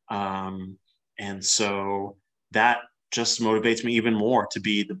 And so that just motivates me even more to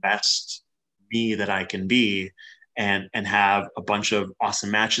be the best me that I can be and have a bunch of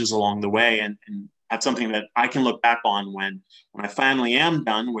awesome matches along the way and have something that I can look back on when I finally am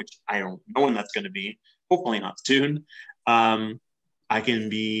done, which I don't know when that's going to be, hopefully not soon. I can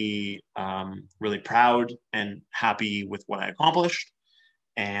be really proud and happy with what I accomplished,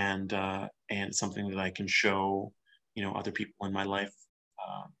 and something that I can show, other people in my life.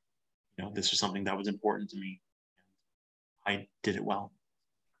 This was something that was important to me. I did it well.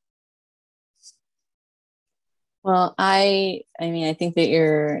 Well, I mean, I think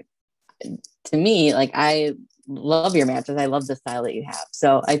that to me, like, I love your matches. I love the style that you have.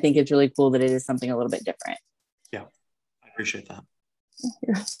 So I think it's really cool that it is something a little bit different. Yeah, I appreciate that.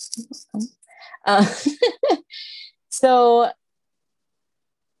 Uh, so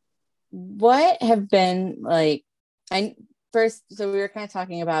what have been like, so we were kind of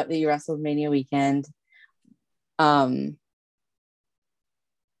talking about the WrestleMania weekend.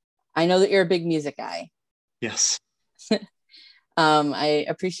 I know that you're a big music guy. Yes. I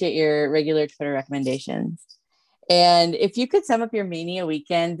appreciate your regular Twitter recommendations. And if you could sum up your Mania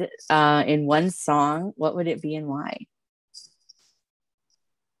weekend in one song, what would it be and why?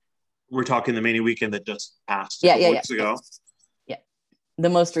 We're talking the Mania weekend that just passed Yeah, weeks ago. Yeah. The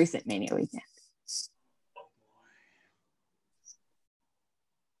most recent Mania weekend.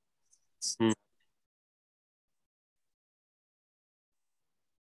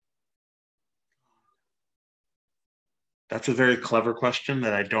 That's a very clever question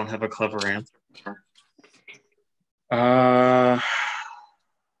that I don't have a clever answer for. Uh,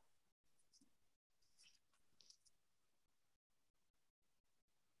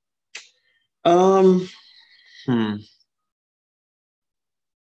 um, hmm.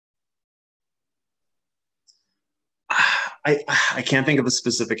 I can't think of a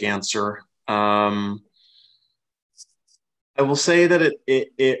specific answer. I will say that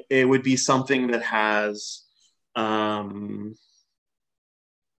it would be something that has I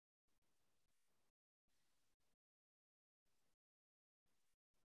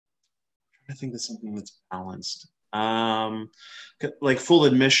think that's something that's balanced. Like full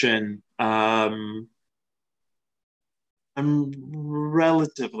admission, I'm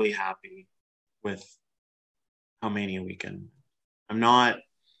relatively happy with how Mania weekend. I'm not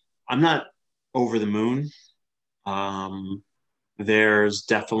I'm not over the moon. Um, there's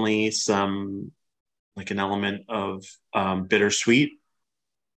definitely some like an element of bittersweet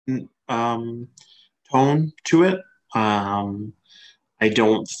um, tone to it. Um, I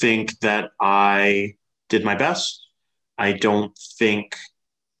don't think that I did my best. I don't think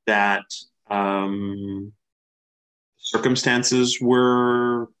that circumstances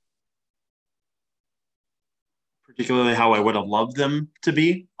were particularly how I would have loved them to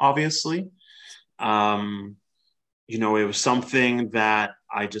be, obviously. Um, it was something that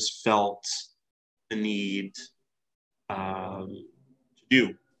I just felt the need to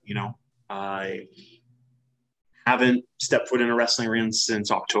do. I haven't stepped foot in a wrestling ring since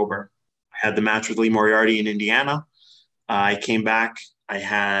October. I had the match with Lee Moriarty in Indiana. I came back. I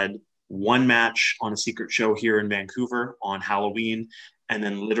had one match on a secret show here in Vancouver on Halloween. And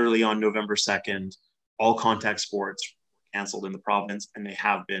then literally on November 2nd, all contact sports were canceled in the province, and they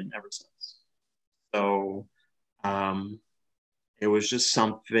have been ever since. So it was just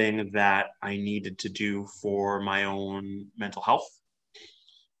something that I needed to do for my own mental health.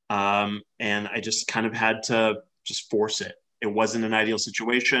 And I just kind of had to just force it. It wasn't an ideal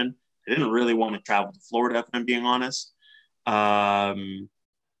situation. I didn't really want to travel to Florida, if I'm being honest. But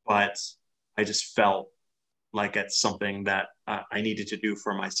I just felt like it's something that I needed to do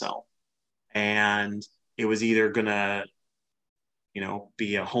for myself. And it was either gonna,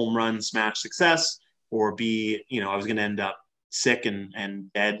 be a home run smash success, or be, I was gonna end up sick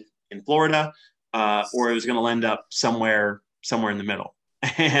and dead in Florida, or it was gonna end up somewhere in the middle.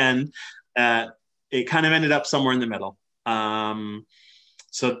 And it kind of ended up somewhere in the middle.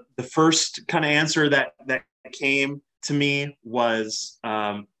 So the first kind of answer that came to me was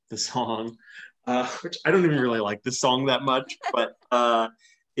the song, which I don't even really like this song that much, but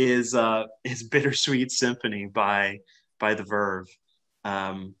is "Bittersweet Symphony" by the Verve,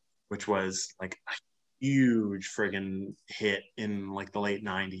 which was like a huge friggin' hit in like the late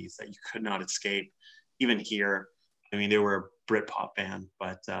 '90s that you could not escape, even here. I mean, they were a Britpop band,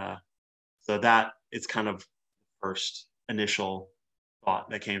 but so that is kind of the first initial thought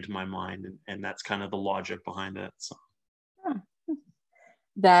that came to my mind, and that's kind of the logic behind it. So. Huh.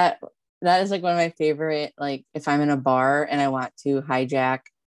 That is like one of my favorite, like if I'm in a bar and I want to hijack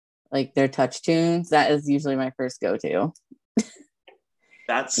like their touch tunes, that is usually my first go-to.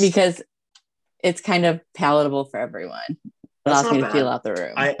 That's because it's kind of palatable for everyone. That's Allows me not to bad. feel out the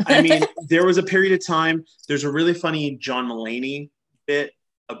room. I mean, there was a period of time, there's a really funny John Mulaney bit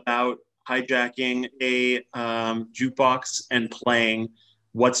about hijacking a jukebox and playing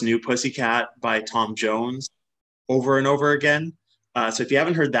 "What's New Pussycat" by Tom Jones over and over again. So if you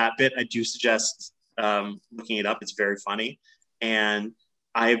haven't heard that bit, I do suggest looking it up. It's very funny. And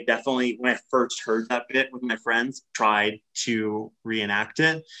I've definitely, when I first heard that bit with my friends, tried to reenact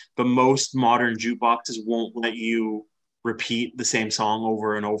it. But most modern jukeboxes won't let you repeat the same song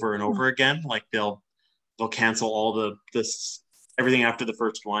over and over and over again. Like they'll cancel all this everything after the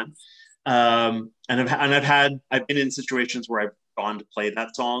first one. I've been in situations where I've gone to play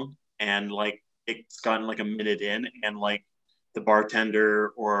that song, and like it's gotten like a minute in, and like the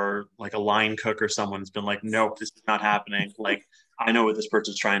bartender or like a line cook or someone's been like, nope, this is not happening. Like, I know what this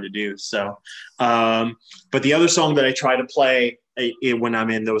person's trying to do. So, but the other song that I try to play when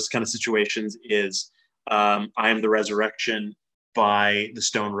I'm in those kind of situations is "I Am the Resurrection" by the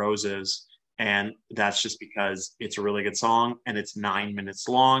Stone Roses. And that's just because it's a really good song and it's 9 minutes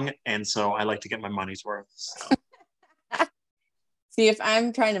long. And so I like to get my money's worth. So. See, if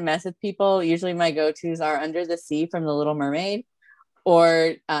I'm trying to mess with people, usually my go-tos are "Under the Sea" from The Little Mermaid,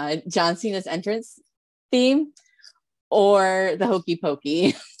 or John Cena's entrance theme, or the Hokey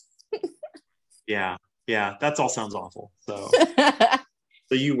Pokey. Yeah, that all sounds awful. So,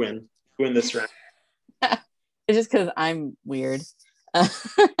 so you win this round. It's just because I'm weird.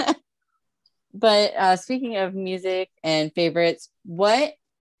 But speaking of music and favorites, what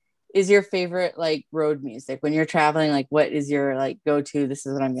is your favorite like road music when you're traveling? Like, what is your like go-to? This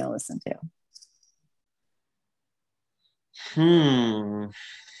is what I'm going to listen to.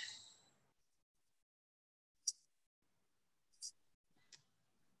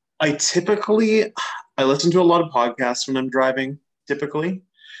 I listen to a lot of podcasts when I'm driving, typically.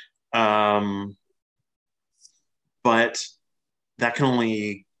 But that can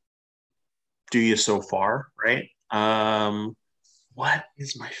only do you so far, right? What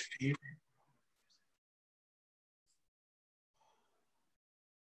is my favorite?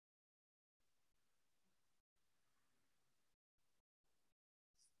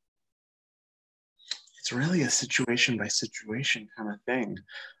 It's really a situation by situation kind of thing.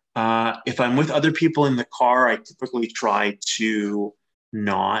 If I'm with other people in the car, I typically try to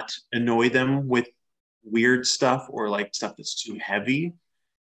not annoy them with weird stuff or like stuff that's too heavy.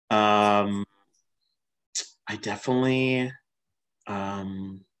 I definitely,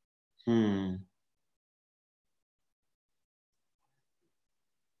 um, hmm,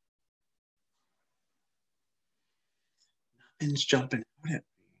 nothing's jumping out at me.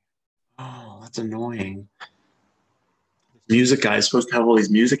 Oh, that's annoying. Music guy is supposed to have all these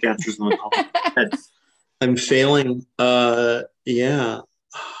music answers on the top of my head. I'm failing. Yeah.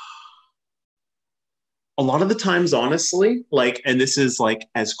 A lot of the times, honestly, like, and this is like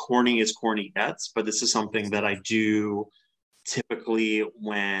as corny gets, but this is something that I do typically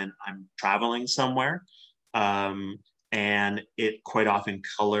when I'm traveling somewhere. Um, and it quite often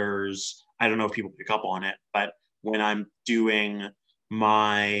colors, I don't know if people pick up on it, but when I'm doing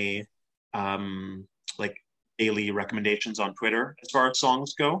my like daily recommendations on Twitter as far as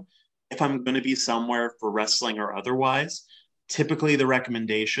songs go, if I'm going to be somewhere for wrestling or otherwise, typically the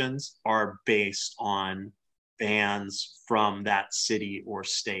recommendations are based on bands from that city or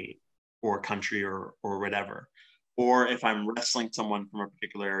state or country or whatever. Or if I'm wrestling someone from a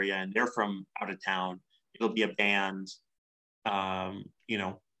particular area and they're from out of town, it'll be a band, um, you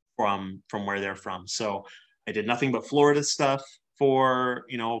know, from where they're from. So I did nothing but Florida stuff for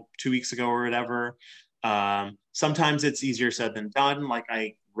 2 weeks ago or whatever. Sometimes it's easier said than done. Like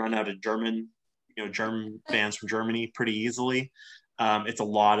I run out of German bands from Germany pretty easily. It's a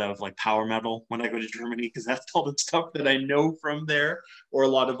lot of like power metal when I go to Germany because that's all the stuff that I know from there, or a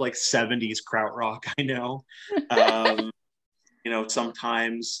lot of like 70s krautrock I know.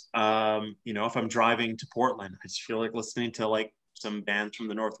 Sometimes, if I'm driving to Portland, I just feel like listening to like some bands from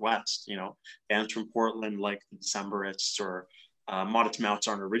the Northwest, bands from Portland, like the Decemberists or Modest Mouse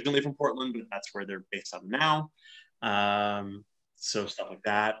aren't originally from Portland, but that's where they're based out of now. So stuff like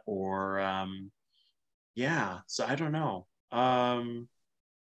that, or so I don't know. It's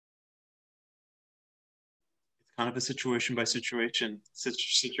kind of a situation by situation.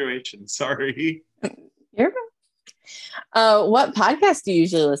 Sorry. You're what podcast do you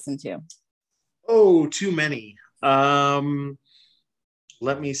usually listen to? Oh, too many. Let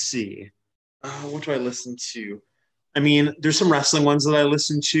me see. What do I listen to? I mean, there's some wrestling ones that I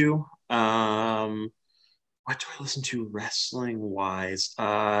listen to. What do I listen to wrestling wise?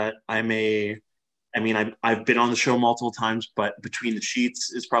 I've been on the show multiple times, but Between the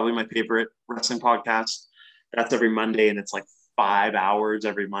Sheets is probably my favorite wrestling podcast. That's every Monday, and it's like 5 hours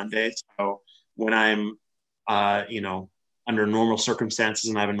every Monday. So when I'm, under normal circumstances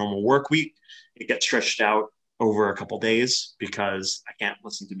and I have a normal work week, it gets stretched out over a couple days because I can't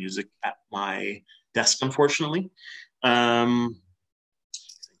listen to music at my desk, unfortunately. I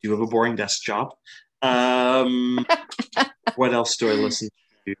do have a boring desk job. What else do I listen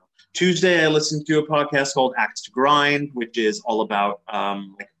to? Tuesday, I listen to a podcast called Axe to Grind, which is all about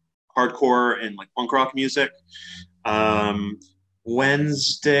like hardcore and like punk rock music.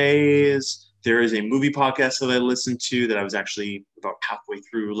 Wednesdays, there is a movie podcast that I listen to that I was actually about halfway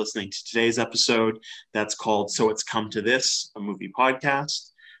through listening to today's episode. That's called So It's Come to This, a movie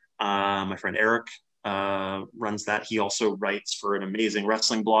podcast. My friend Eric runs that. He also writes for an amazing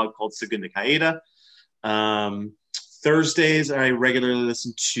wrestling blog called Segunda Caída. Thursdays, I regularly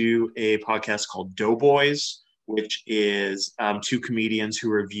listen to a podcast called Doughboys, which is two comedians who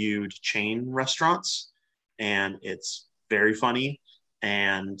reviewed chain restaurants, and it's very funny.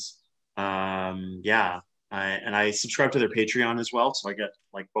 And I subscribe to their Patreon as well, so I get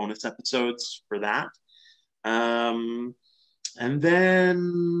like bonus episodes for that. And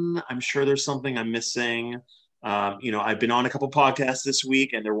then I'm sure there's something I'm missing. I've been on a couple podcasts this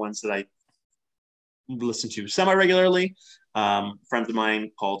week, and they're ones that I listen to semi-regularly. Friends of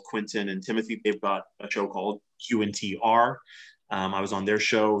mine called Quentin and Timothy, they've got a show called QNTR. I was on their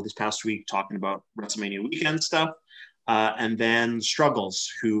show this past week talking about WrestleMania weekend stuff. And then Struggles,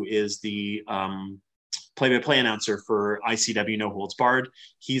 who is the play-by-play announcer for ICW No Holds Barred.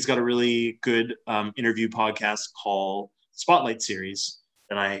 He's got a really good interview podcast called Spotlight Series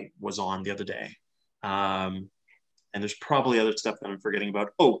that I was on the other day. And there's probably other stuff that I'm forgetting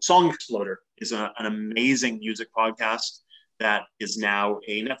about. Oh, Song Exploder is an amazing music podcast that is now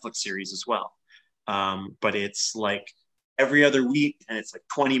a Netflix series as well. But it's like every other week, and it's like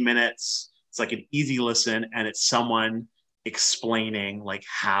 20 minutes. It's like an easy listen, and it's someone explaining like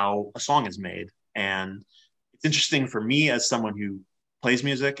how a song is made. And it's interesting for me as someone who plays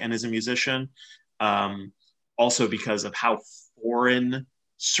music and is a musician, also because of how foreign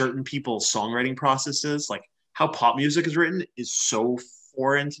certain people's songwriting process is. Like how pop music is written is so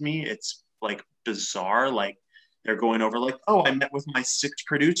foreign to me. It's like bizarre. Like they're going over like, oh, I met with my 6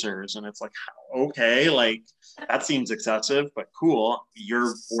 producers, and it's like, okay, like that seems excessive, but cool.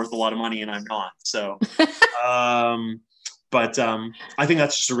 You're worth a lot of money and I'm not. So, but I think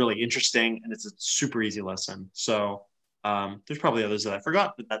that's just a really interesting, and it's a super easy listen. So there's probably others that I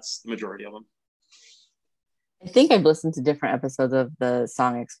forgot, but that's the majority of them. I think I've listened to different episodes of the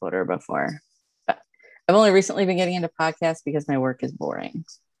Song Exploder before. But I've only recently been getting into podcasts because my work is boring.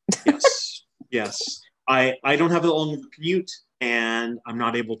 Yes. I don't have a long commute, and I'm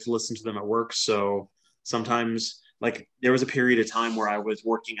not able to listen to them at work. So sometimes, like, there was a period of time where I was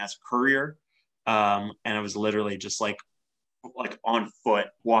working as a courier, and I was literally just like on foot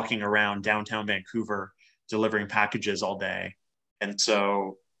walking around downtown Vancouver delivering packages all day. And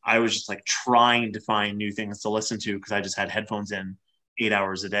so I was just like trying to find new things to listen to because I just had headphones in 8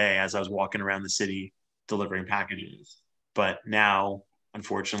 hours a day as I was walking around the city delivering packages. But now,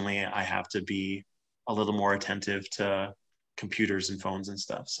 unfortunately, I have to be a little more attentive to computers and phones and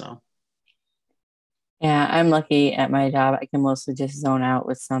stuff. So yeah, I'm lucky at my job. I can mostly just zone out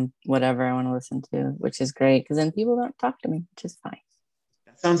with some whatever I want to listen to, which is great because then people don't talk to me, which is fine.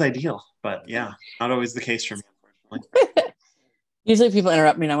 that sounds ideal, but yeah, not always the case for me, unfortunately. Usually people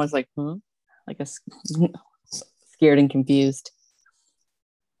interrupt me and I was like, like scared and confused.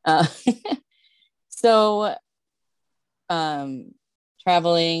 Uh, so, um,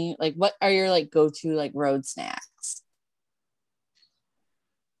 traveling, like, what are your like go-to like road snacks?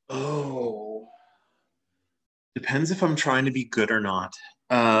 Oh, depends if I'm trying to be good or not.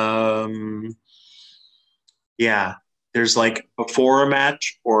 Um, yeah, there's like before a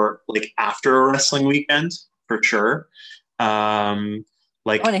match or like after a wrestling weekend for sure. Um, I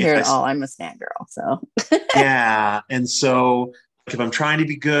like want to if hear I, it all. I'm a snack girl, so yeah, and so like, if I'm trying to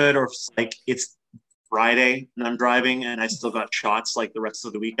be good or if it's Friday and I'm driving and I still got shots like the rest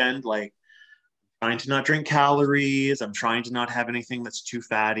of the weekend, like trying to not drink calories. I'm trying to not have anything that's too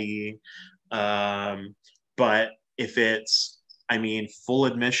fatty. Um, but if it's, I mean, full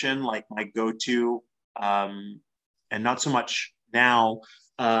admission, like my go-to, um, and not so much now,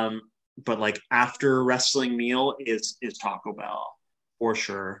 um, but like after wrestling meal is Taco Bell for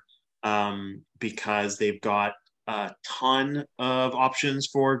sure, because they've got a ton of options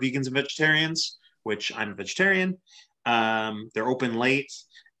for vegans and vegetarians, which I'm a vegetarian. They're open late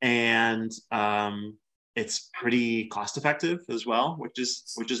and it's pretty cost effective as well, which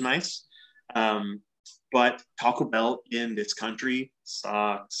is nice. Um, but Taco Bell in this country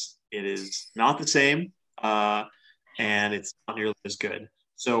sucks. It is not the same, and it's not nearly as good.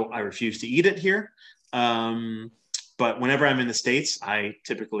 So I refuse to eat it here. Um, but whenever I'm in the States, I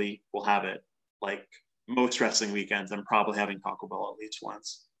typically will have it. Like most wrestling weekends, I'm probably having Taco Bell at least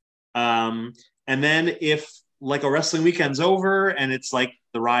once. Um, and then if like a wrestling weekend's over and it's like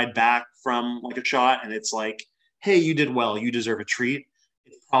the ride back from like a shot and it's like, hey, you did well, you deserve a treat.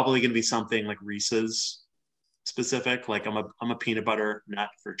 It's probably going to be something like Reese's specific. Like I'm a peanut butter nut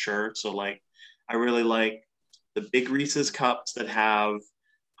for sure. So like I really like the big Reese's cups that have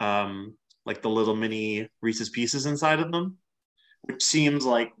like the little mini Reese's pieces inside of them, which seems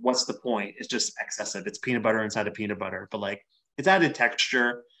like what's the point? It's just excessive. It's peanut butter inside of peanut butter, but like it's added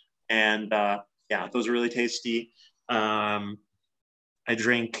texture, and yeah, those are really tasty. Um, I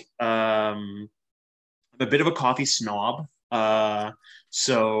drink. I'm a bit of a coffee snob,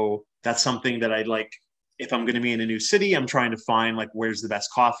 so that's something that I like. If I'm going to be in a new city, I'm trying to find like where's the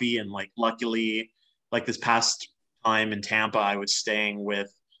best coffee, and like luckily, like this past time in Tampa, I was staying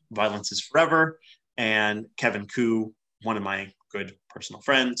with Violence is Forever, and Kevin Koo, one of my good personal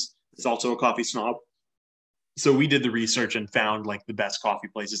friends, is also a coffee snob. So we did the research and found like the best coffee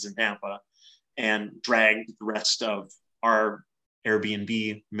places in Tampa and dragged the rest of our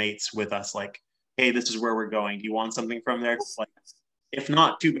Airbnb mates with us. Like, hey, this is where we're going. Do you want something from there? Like, if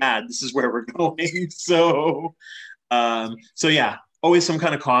not, too bad. This is where we're going. So yeah, always some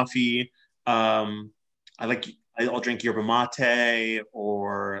kind of coffee. Um, I like I'll drink yerba mate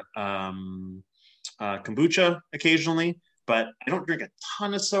or kombucha occasionally, but I don't drink a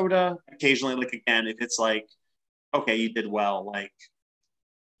ton of soda. Occasionally, like again, if it's like okay, you did well, like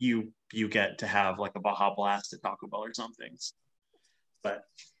you get to have like a Baja Blast at Taco Bell or something. But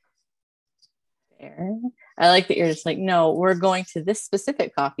fair. I like that you're just like, no, we're going to this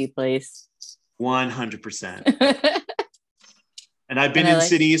specific coffee place. 100%. And I've been in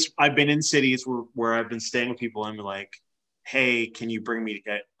cities where I've been staying with people and I'm like, hey, can you bring me to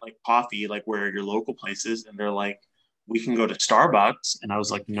get like coffee? Like where are your local places? And they're like, we can go to Starbucks. And I was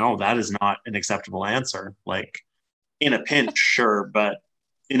like, no, that is not an acceptable answer. Like in a pinch, sure, but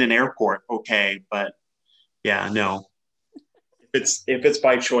in an airport, okay. But yeah, no. If it's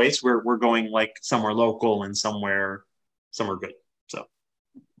by choice, we're going like somewhere local and somewhere good. So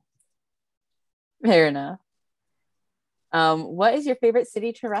Fair enough. What is your favorite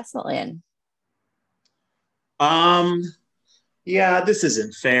city to wrestle in? um yeah, this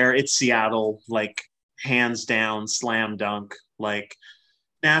isn't fair. It's Seattle, like hands down, slam dunk. Like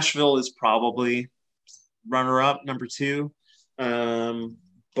Nashville is probably runner up, number two. Um,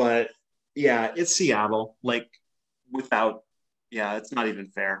 but yeah, it's Seattle. Like without, yeah, it's not even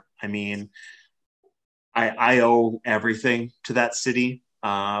fair. I mean, I owe everything to that city,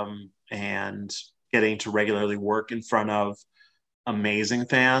 and getting to regularly work in front of amazing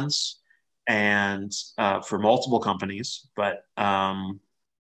fans and for multiple companies. But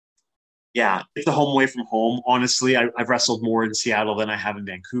yeah, it's a home away from home. Honestly, I've wrestled more in Seattle than I have in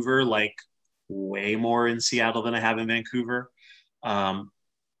Vancouver, like way more in Seattle than I have in Vancouver. Um,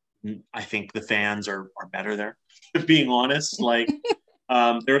 I think the fans are better there, being honest. Like,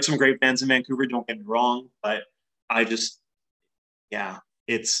 there are some great fans in Vancouver, don't get me wrong, but I just, yeah,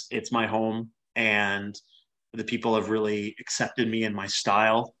 it's my home and the people have really accepted me and my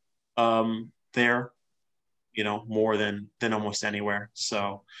style there, more than almost anywhere.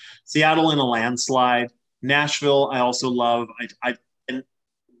 So Seattle in a landslide. Nashville, I also love. And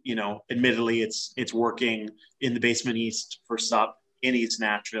admittedly, it's working in the basement east for SUP. in East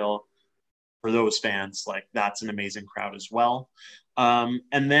Nashville. For those fans, like that's an amazing crowd as well. And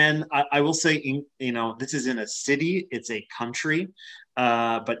then I will say, this is in a city, it's a country,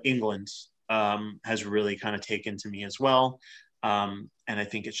 but England has really kind of taken to me as well. And I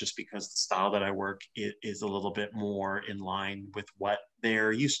think it's just because the style that I work is a little bit more in line with what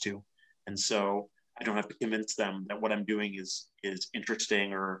they're used to. And so I don't have to convince them that what I'm doing is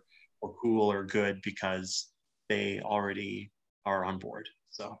interesting or cool or good because they already are on board.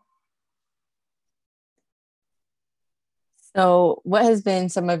 So, what has been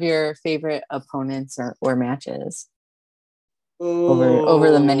some of your favorite opponents or matches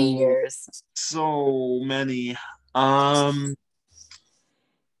over the many years? So many. I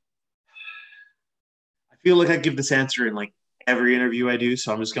feel like I give this answer in like every interview I do,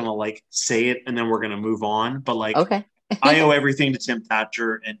 so I'm just gonna like say it and then we're gonna move on. But like, okay. I owe everything to Tim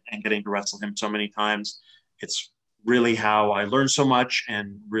Thatcher and getting to wrestle him so many times. It's really how I learned so much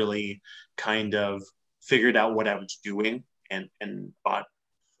and really kind of figured out what I was doing and got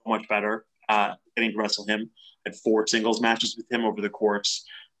so much better getting to wrestle him. I had 4 singles matches with him over the course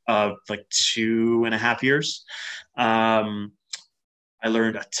of like 2.5 years. I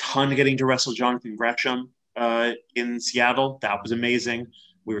learned a ton getting to wrestle Jonathan Gresham in Seattle. That was amazing.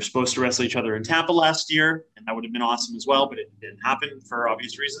 We were supposed to wrestle each other in Tampa last year, and that would have been awesome as well, but it didn't happen for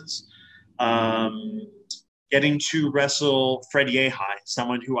obvious reasons. Getting to wrestle Freddie Ahai,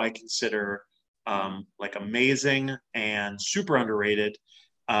 someone who I consider like amazing and super underrated,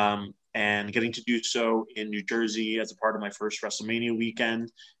 and getting to do so in New Jersey as a part of my first WrestleMania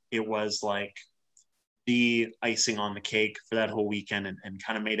weekend, it was like the icing on the cake for that whole weekend and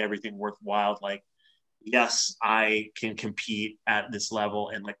kind of made everything worthwhile. Like, yes, I can compete at this level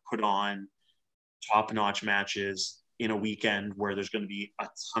and like put on top-notch matches in a weekend where there's going to be a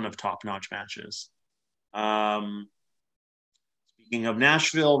ton of top-notch matches. Speaking of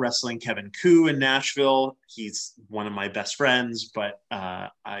Nashville, wrestling Kevin Koo in Nashville. He's one of my best friends, but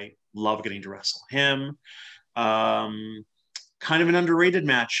I love getting to wrestle him. Kind of an underrated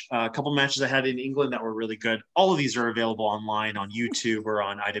match. A couple matches I had in England that were really good. All of these are available online on YouTube or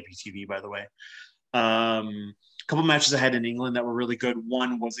on IWTV, by the way. A couple matches I had in England that were really good.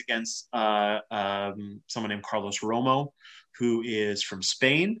 One was against someone named Carlos Romo, who is from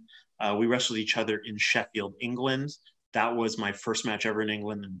Spain. We wrestled each other in Sheffield, England. That was my first match ever in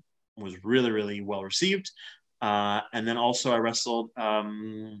England and was really, really well received. And then also I wrestled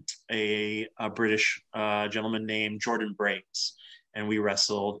a British gentleman named Jordan Breaks, and we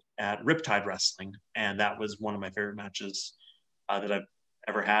wrestled at Riptide Wrestling. And that was one of my favorite matches that I've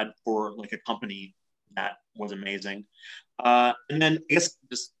ever had for like a company that was amazing. And then I guess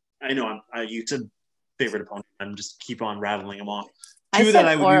you said favorite opponent. I'm just keep on rattling them off.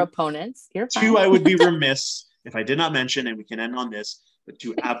 Opponents. You're fine. 2 I would be remiss if I did not mention, and we can end on this, but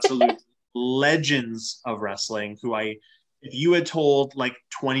 2 absolute legends of wrestling who if you had told like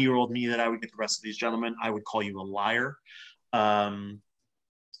 20-year-old me that I would get to wrestle these gentlemen, I would call you a liar.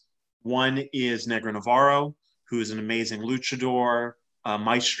 One is Negro Navarro, who is an amazing luchador,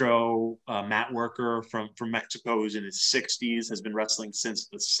 maestro, mat worker from Mexico, who's in his 60s, has been wrestling since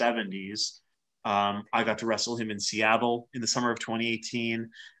the 70s. I got to wrestle him in Seattle in the summer of 2018,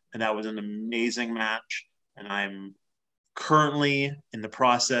 and that was an amazing match. And I'm currently in the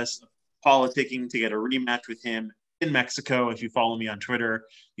process of politicking to get a rematch with him in Mexico. If you follow me on Twitter,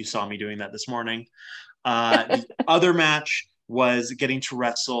 you saw me doing that this morning. The other match was getting to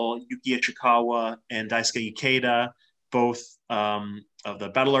wrestle Yuki Ichikawa and Daisuke Ikeda, both of the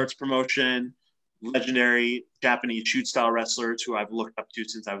Battle Arts promotion, legendary Japanese shoot style wrestlers who I've looked up to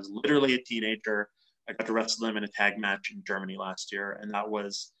since I was literally a teenager. I got to wrestle them in a tag match in Germany last year, and that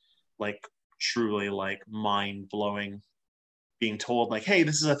was like truly like mind blowing. Being told like, hey,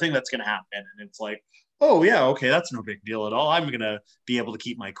 this is a thing that's going to happen, and it's like, oh yeah, okay, that's no big deal at all. I'm going to be able to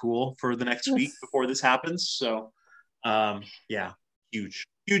keep my cool for the next week before this happens. So, yeah, huge.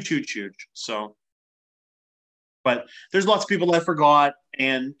 So, but there's lots of people that I forgot,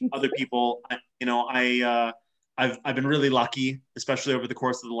 and other people. I've been really lucky, especially over the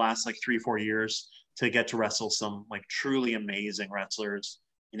course of the last like 3-4 years, to get to wrestle some like truly amazing wrestlers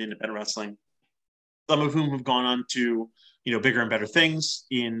in independent wrestling. Some of whom have gone on to bigger and better things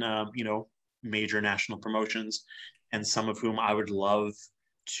in major national promotions, and some of whom I would love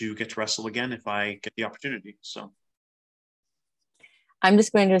to get to wrestle again if I get the opportunity. So I'm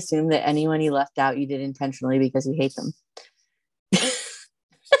just going to assume that anyone you left out, you did intentionally because you hate them.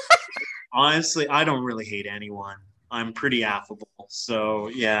 Honestly, I don't really hate anyone. I'm pretty affable. So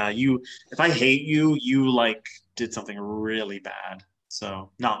yeah, if I hate you, you like did something really bad.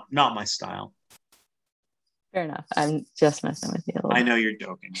 So not my style. Fair enough. I'm just messing with you a I little. know you're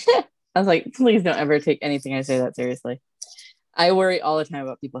joking. I was like, please don't ever take anything I say that seriously. I worry all the time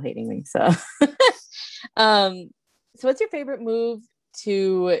about people hating me. So, um, so what's your favorite move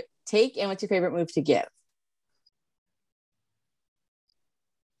to take, and what's your favorite move to give?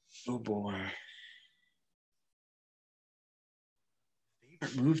 Oh boy.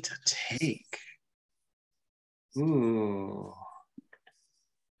 Favorite move to take. Ooh.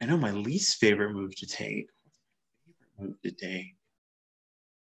 I know my least favorite move to take. Favorite move to take.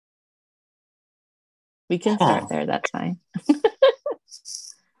 We can start Huh. there. That's fine.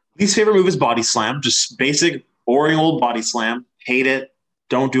 Least favorite move is body slam. Just basic, boring old body slam. Hate it.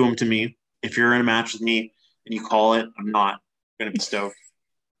 Don't do them to me. If you're in a match with me and you call it, I'm not gonna be stoked.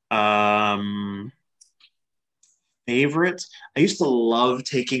 Um, favorite. I used to love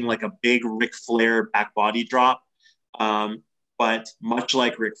taking like a big Ric Flair back body drop. Um, but much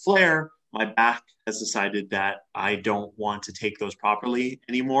like Ric Flair, my back has decided that I don't want to take those properly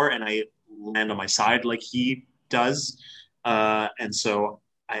anymore, and I land on my side like he does. And so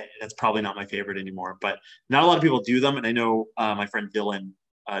that's probably not my favorite anymore. But not a lot of people do them, and I know my friend Dylan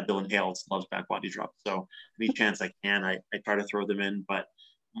Hales loves back body drops. So any chance I can, I try to throw them in, but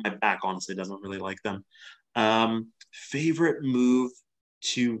my back honestly doesn't really like them. Favorite move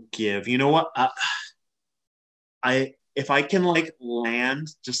to give. You know what? I if I can like land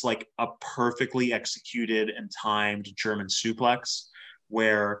just like a perfectly executed and timed German suplex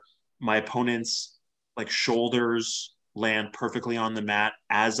where my opponent's like shoulders land perfectly on the mat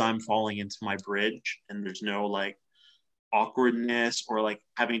as I'm falling into my bridge and there's no like awkwardness or like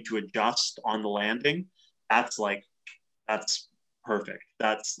having to adjust on the landing, that's like that's perfect.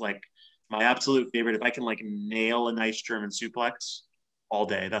 That's like my absolute favorite. If I can like nail a nice German suplex all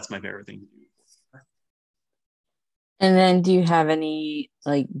day, that's my favorite thing to do. And then do you have any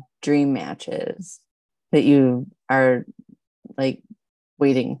like dream matches that you are like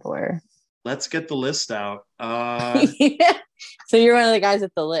waiting for? Let's get the list out. Yeah. So you're one of the guys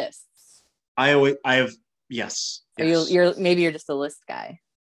with the list. I have yes, Or you yes. you're maybe you're just a list guy.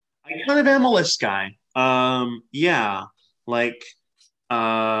 I kind of am a list guy. Yeah, like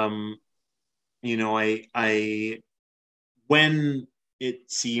um, I when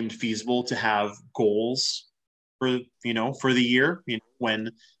it seemed feasible to have goals for for the year,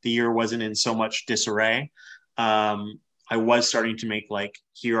 when the year wasn't in so much disarray. I was starting to make like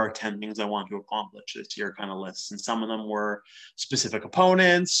here are 10 things I want to accomplish this year kind of lists, and some of them were specific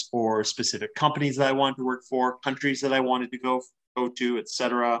opponents or specific companies that I wanted to work for, countries that I wanted to go to,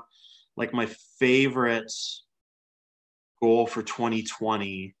 etc. Like my favorite goal for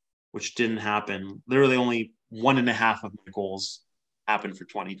 2020, which didn't happen. Literally only one and a half of my goals happened for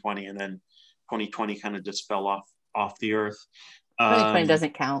 2020, and then 2020 kind of just fell off the earth. 2020 Um,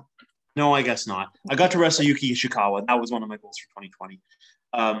 doesn't count. no, I guess not. I got to wrestle Yuki Ishikawa. That was one of my goals for 2020.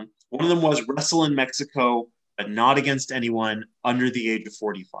 One of them was wrestle in Mexico, but not against anyone under the age of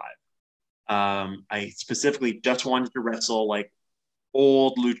 45. I specifically just wanted to wrestle like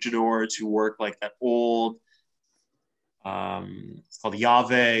old luchadors who work like that old it's called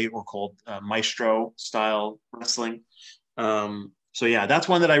Yave or called Maestro style wrestling. So yeah, that's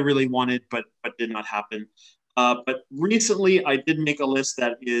one that I really wanted, but did not happen. But recently, I did make a list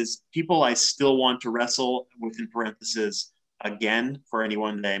that is people I still want to wrestle within parentheses again for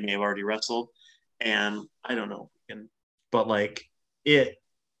anyone that I may have already wrestled, and I don't know, but like it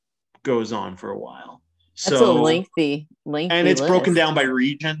goes on for a while. That's a So and lengthy it's broken list. down by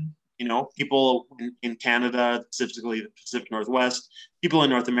region. People in Canada, specifically the Pacific Northwest, people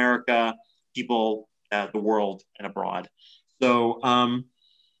in North America, people the world and abroad. So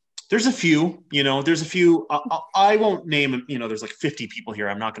there's a few. There's a few. I won't name. There's like 50 people here.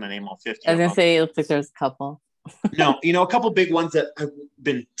 I'm not going to name all 50 I was of gonna them. say it looks like there's a couple. No, a couple big ones that have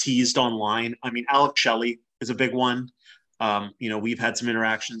been teased online. I mean, Alex Shelley is a big one. We've had some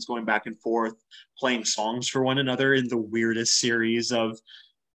interactions going back and forth, playing songs for one another in the weirdest series of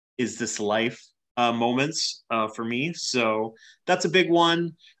 "Is This Life" moments for me. So that's a big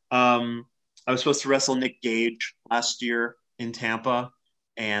one. I was supposed to wrestle Nick Gage last year in Tampa,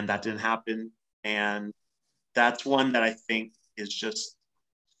 and that didn't happen. And that's one that I think is just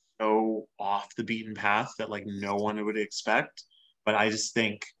so off the beaten path that like no one would expect. But I just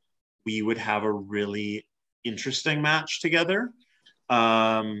think we would have a really interesting match together.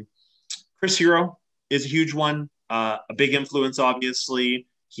 Um, Chris Hero is a huge one, a big influence, obviously.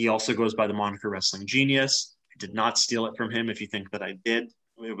 He also goes by the moniker Wrestling Genius. I did not steal it from him if you think that I did.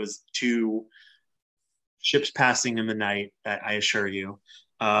 It was two ships passing in the night, I assure you.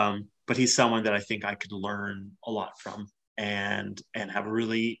 But he's someone that I think I could learn a lot from and have a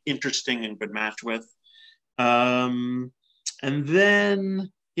really interesting and good match with. And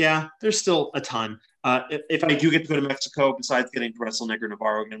then, yeah, there's still a ton. If I do get to go to Mexico, besides getting to wrestle Negro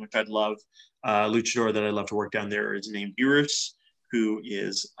Navarro again, which I'd love, luchador that I'd love to work down there is named Urus, who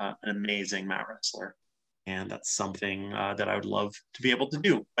is an amazing mat wrestler. And that's something that I would love to be able to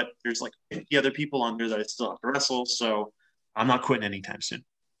do. But there's like 50 other people on there that I still have to wrestle, so I'm not quitting anytime soon.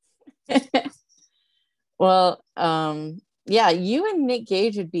 Well, yeah, you and Nick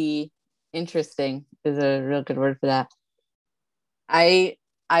Gage would be interesting, is a real good word for that. I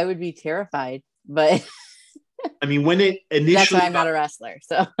would be terrified, but I mean, when it initially that's why I'm not a wrestler.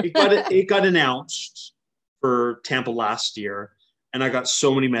 So it got announced for Tampa last year, and I got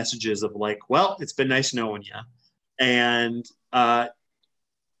so many messages of like, well, it's been nice knowing you. And I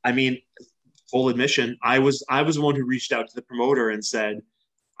mean, full admission, I was the one who reached out to the promoter and said,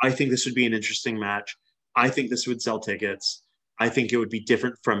 I think this would be an interesting match. I think this would sell tickets. I think it would be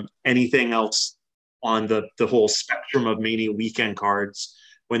different from anything else on the whole spectrum of Mania weekend cards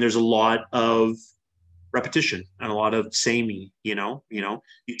when there's a lot of repetition and a lot of samey, you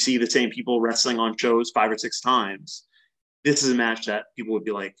see the same people wrestling on shows 5 or 6 times. This is a match that people would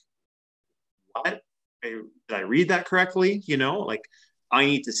be like, what? Did I read that correctly? Like I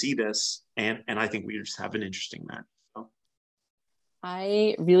need to see this. And I think we just have an interesting match. So.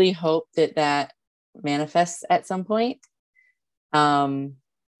 I really hope that manifests at some point. And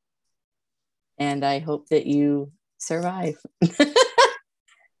I hope that you survive.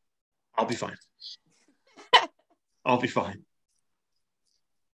 I'll be fine. I'll be fine.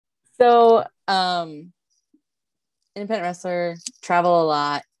 So, independent wrestler, travel a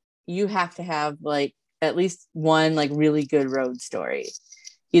lot. You have to have like at least one like really good road story.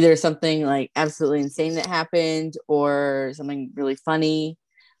 Either something like absolutely insane that happened or something really funny.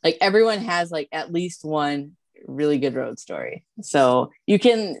 Like everyone has like at least one really good road story. So you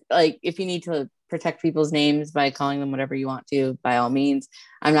can like, if you need to protect people's names by calling them whatever you want to, by all means.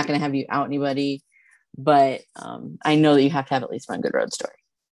 I'm not going to have you out anybody, but I know that you have to have at least one good road story.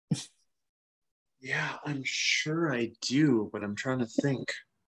 Yeah, I'm sure I do, but I'm trying to think.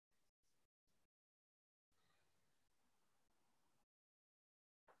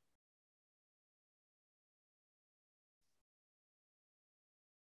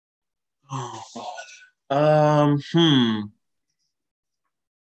 Oh God.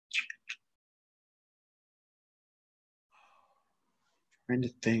 Trying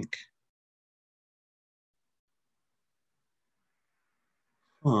to think.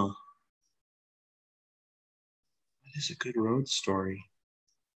 Huh. What is a good road story?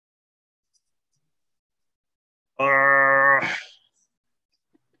 Uh,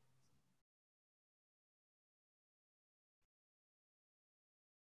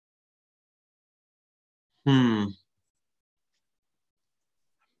 hmm.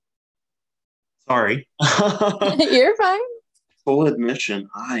 Sorry. You're fine. Full admission,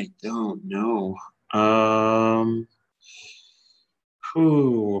 I don't know. Um,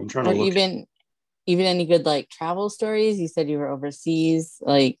 I'm trying to Or look. even any good like travel stories. You said you were overseas,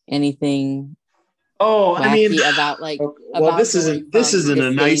 like anything Oh, I mean, wacky about like okay, well, about going this from isn't the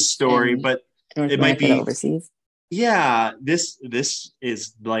a nice States story, and but North it might America to be. overseas. Yeah, this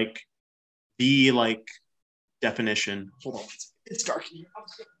is like the like definition. Hold on, it's dark in here.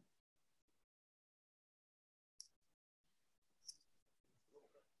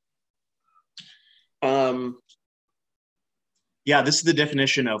 Um, yeah, this is the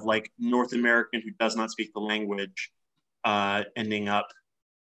definition of like North American who does not speak the language, ending up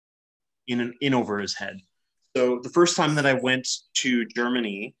in over his head. So the first time that I went to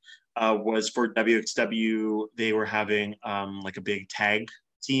Germany was for WXW. They were having like a big tag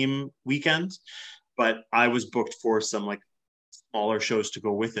team weekend, but I was booked for some like smaller shows to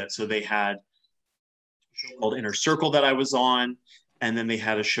go with it. So they had a show called Inner Circle that I was on, and then they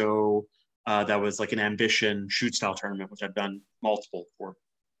had a show that was like an ambition shoot style tournament, which I've done multiple for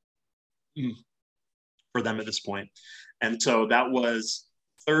them at this point. And so that was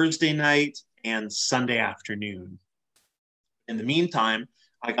Thursday night and Sunday afternoon. In the meantime,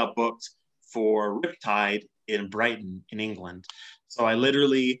 I got booked for Riptide in Brighton in England. So I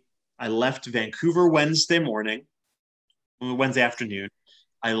left Vancouver Wednesday morning, Wednesday afternoon.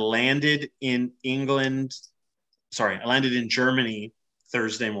 I landed in Germany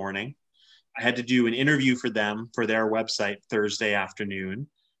Thursday morning. I had to do an interview for them for their website Thursday afternoon.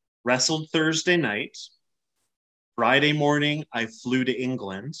 Wrestled Thursday night. Friday morning, I flew to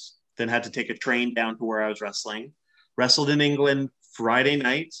England, then had to take a train down to where I was wrestling. Wrestled in England Friday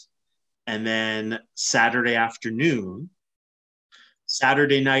night, and then Saturday afternoon.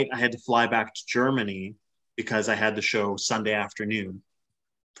 Saturday night, I had to fly back to Germany because I had the show Sunday afternoon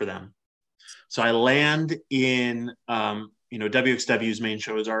for them. So I land in, WXW's main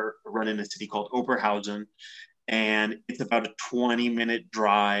shows are run in a city called Oberhausen, and it's about a 20-minute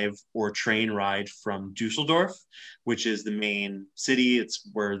drive or train ride from Dusseldorf, which is the main city. It's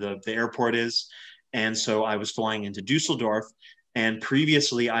where the airport is. And so I was flying into Dusseldorf, and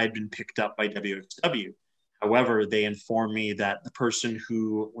previously I had been picked up by WXW. However, they informed me that the person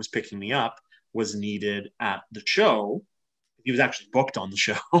who was picking me up was needed at the show. He was actually booked on the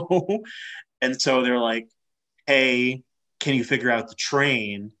show. And so they're like, hey, can you figure out the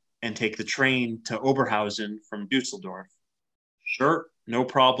train and take the train to Oberhausen from Dusseldorf? Sure, no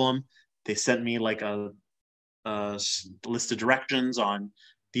problem. They sent me like a list of directions on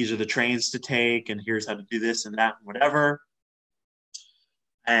these are the trains to take, and here's how to do this and that, and whatever.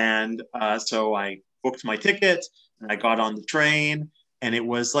 And so I booked my ticket and I got on the train, and it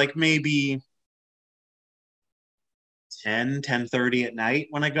was like maybe 10:30 at night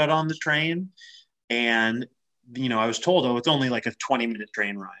when I got on the train. And, I was told, oh, it's only like a 20-minute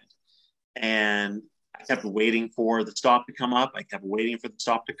train ride. And I kept waiting for the stop to come up. I kept waiting for the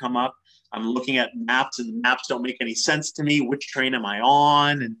stop to come up. I'm looking at maps, and the maps don't make any sense to me. Which train am I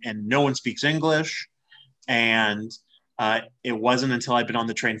on? And no one speaks English. And it wasn't until I'd been on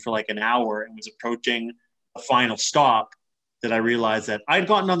the train for like an hour and was approaching a final stop that I realized that I'd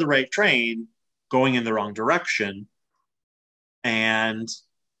gotten on the right train going in the wrong direction. And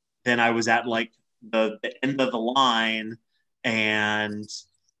then I was at like the end of the line, and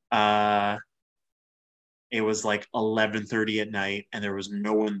it was like 11:30 at night, and there was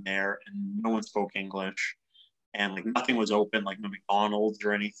no one there, and no one spoke English, and like nothing was open, like no McDonald's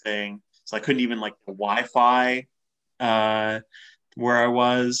or anything. So I couldn't even like the Wi-Fi where I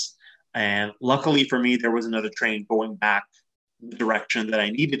was. And luckily for me, there was another train going back the direction that I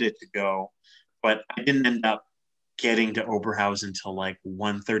needed it to go, but I didn't end up getting to Oberhausen until like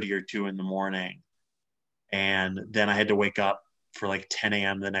 1:30 or 2 in the morning. And then I had to wake up for like 10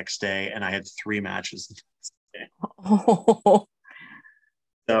 a.m. the next day, and I had 3 matches the next day. Oh,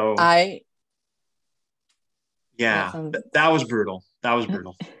 So I that yeah, sounds that was brutal. That was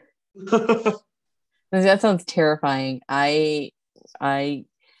brutal. that sounds terrifying. I like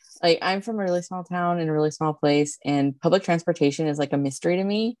I'm from a really small town in a really small place, and public transportation is like a mystery to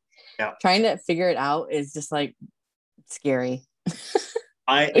me. Yeah, Trying to figure it out is just like scary.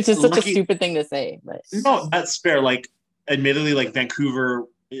 I Which is such a lucky. stupid thing to say, but No, that's fair. Like, admittedly, like Vancouver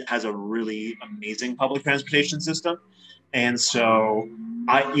has a really amazing public transportation system, and so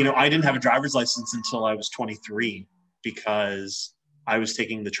I didn't have a driver's license until I was 23 because I was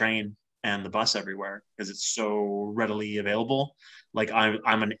taking the train and the bus everywhere because it's so readily available. Like,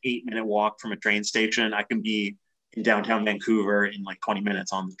 I'm an 8-minute walk from a train station. I can be in downtown Vancouver in like 20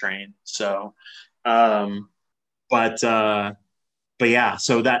 minutes on the train. So, um, but yeah,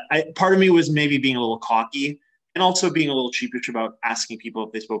 so part of me was maybe being a little cocky and also being a little sheepish about asking people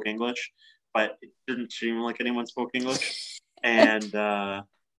if they spoke English, but it didn't seem like anyone spoke English. And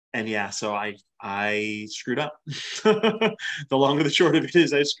yeah, so I screwed up. The longer the short of it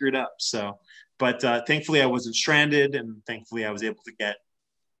is, I screwed up. So, but thankfully I wasn't stranded, and thankfully I was able to get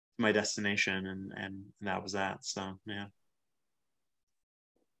to my destination, and that was that. So yeah.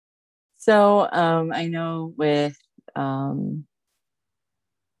 so I know with um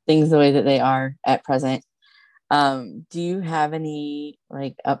things the way that they are at present. Do you have any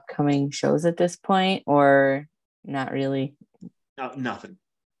like upcoming shows at this point, or not really? No, nothing.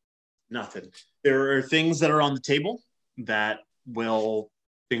 There are things that are on the table that will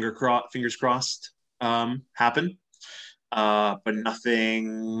fingers crossed happen, but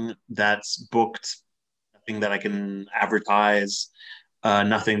nothing that's booked, nothing that I can advertise,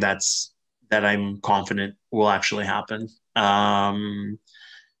 nothing that I'm confident will actually happen.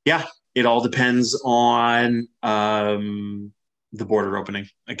 Yeah, it all depends on the border opening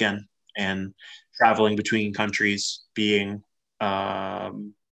again and traveling between countries being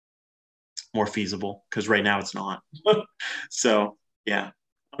um, more feasible because right now it's not. So yeah,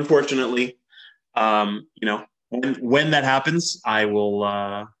 unfortunately, when that happens, I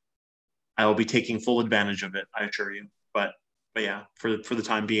will be taking full advantage of it. I assure you. But yeah, for the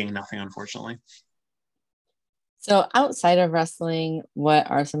time being, nothing, unfortunately. So outside of wrestling, what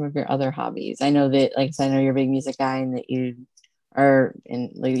are some of your other hobbies? I know that, like I said, I know you're a big music guy and that you are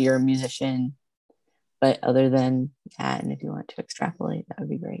in like you're a musician, but other than that, and if you want to extrapolate, that would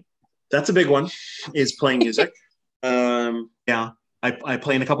be great. That's a big one. Is playing music. Yeah, I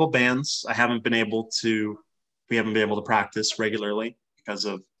play in a couple of bands. We haven't been able to practice regularly because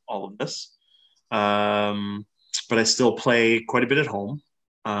of all of this. But I still play quite a bit at home.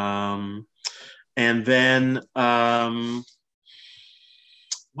 And then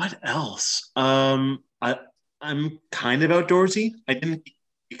What else? I'm kind of outdoorsy. I didn't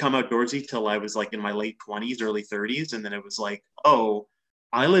become outdoorsy till I was like in my late 20s, early 30s, and then it was like, oh,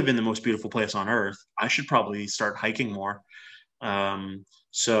 I live in the most beautiful place on earth. I should probably start hiking more.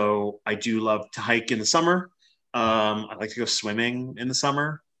 So I do love to hike in the summer. I like to go swimming in the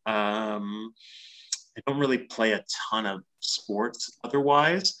summer. I don't really play a ton of sports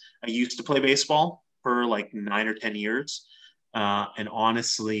otherwise. I used to play baseball for like 9 or 10 years. And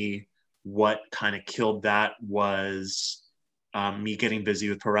honestly, what kind of killed that was me getting busy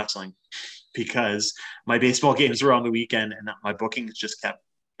with pro wrestling because my baseball games were on the weekend and my bookings just kept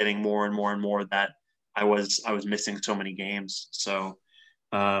getting more and more and more that I was missing so many games.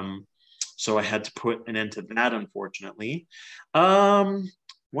 Um, so I had to put an end to that, unfortunately.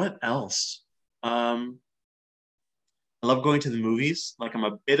 What else? Um, I love going to the movies. Like I'm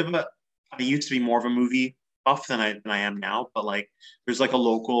a bit of a I used to be more of a movie buff than I am now, but like there's like a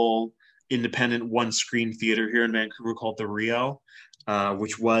local independent one screen theater here in Vancouver called the Rio,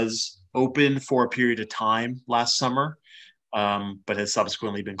 which was open for a period of time last summer, but has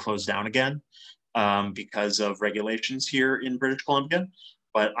subsequently been closed down again because of regulations here in British Columbia.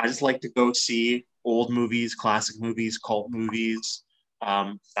 But I just like to go see old movies, classic movies, cult movies.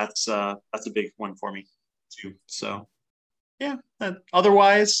 That's a big one for me too. So yeah.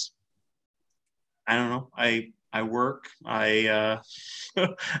 Otherwise, I don't know. I work. I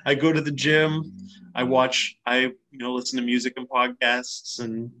go to the gym. I listen to music and podcasts,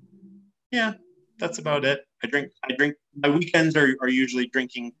 and yeah, that's about it. I drink. My weekends are usually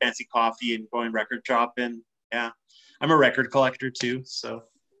drinking fancy coffee and going record shopping. Yeah, I'm a record collector too. So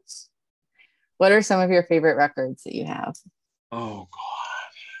What are some of your favorite records that you have? oh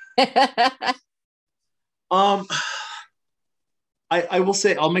god. Um, I will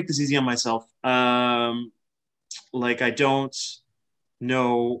say I'll make this easy on myself. Like I don't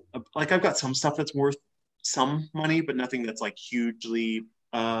know, like I've got some stuff that's worth some money, but nothing that's like hugely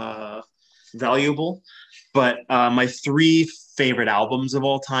valuable. But my three favorite albums of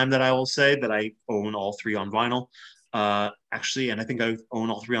all time that I will say that I own all three on vinyl, actually, and I think I own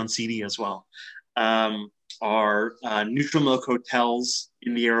all three on CD as well, um, are Neutral Milk Hotels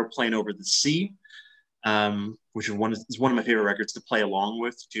in the Aeroplane Over the Sea, which is one of my favorite records to play along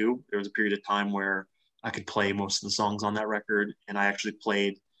with too. There was a period of time where I could play most of the songs on that record, and I actually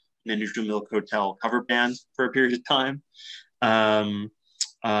played in a Neutral Milk Hotel cover band for a period of time. Um,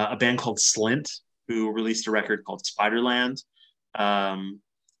 a band called Slint, who released a record called Spiderland, um,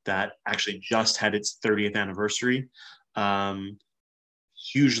 that actually just had its 30th anniversary. Um,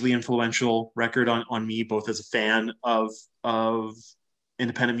 Hugely influential record on me, both as a fan of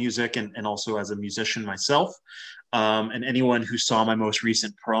independent music and also as a musician myself. And anyone who saw my most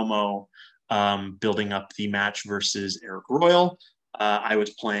recent promo building up the match versus Eric Royal, I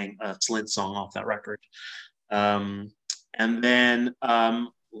was playing a Slint song off that record. Um, and then,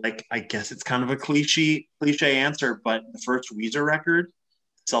 like, I guess it's kind of a cliche answer, but the first Weezer record,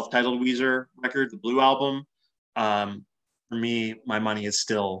 self-titled Weezer record, the Blue Album, um, for me, my money is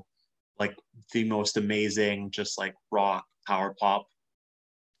still like the most amazing, just like rock, power pop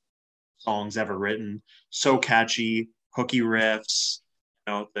songs ever written. So catchy, hooky riffs.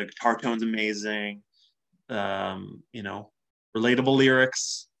 The guitar tone's amazing. You know, relatable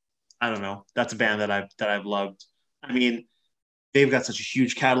lyrics. I don't know. That's a band that I've loved. I mean, they've got such a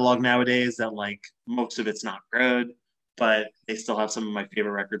huge catalog nowadays that like most of it's not good, but they still have some of my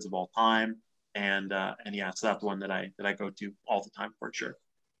favorite records of all time. And yeah, so that's one that I go to all the time for sure.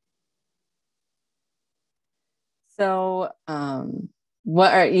 So,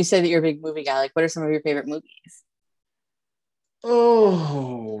 what are you said that you're a big movie guy? Like, what are some of your favorite movies?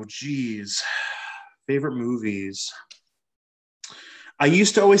 Oh, geez. Favorite movies. I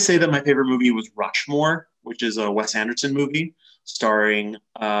used to always say that my favorite movie was Rushmore, which is a Wes Anderson movie starring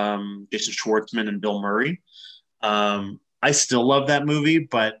Jason Schwartzman and Bill Murray. I still love that movie,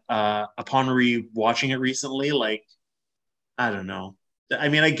 but upon re-watching it recently, like I don't know. I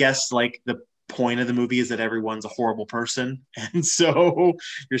mean, I guess like the point of the movie is that everyone's a horrible person, and so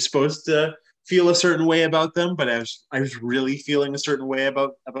you're supposed to feel a certain way about them. But I was really feeling a certain way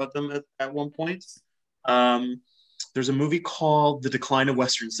about them at one point. Um, there's a movie called The Decline of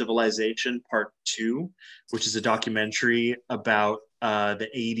Western Civilization Part Two, which is a documentary about the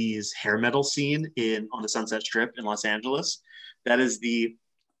 '80s hair metal scene in on the Sunset Strip in Los Angeles. That is the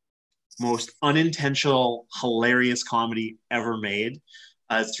most unintentional, hilarious comedy ever made.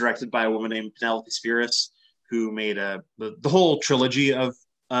 It's directed by a woman named Penelope Spheris, who made the whole trilogy of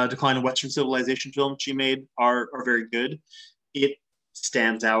Decline of Western Civilization films she made are very good. It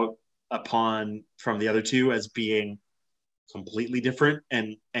stands out upon from the other two as being completely different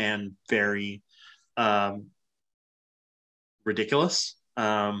and very ridiculous.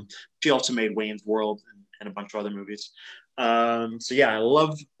 She also made Wayne's World and a bunch of other movies. So yeah, I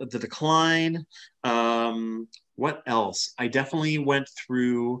love The Decline. What else? I definitely went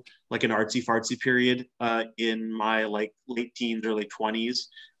through like an artsy fartsy period in my like late teens, early 20s.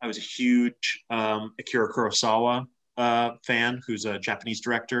 I was a huge Akira Kurosawa fan, who's a Japanese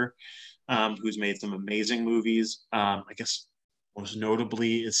director, who's made some amazing movies. I guess most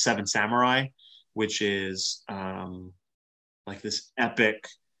notably is Seven Samurai, which is like this epic,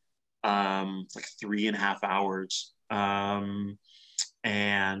 like 3.5 hours.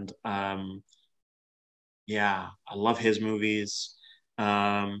 And yeah, I love his movies.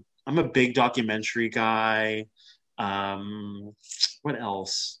 I'm a big documentary guy. What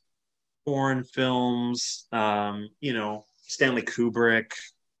else? Foreign films, Stanley Kubrick.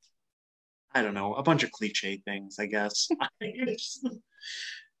 I don't know, a bunch of cliche things, I guess.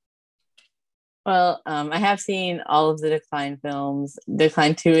 Well, I have seen all of the Decline films.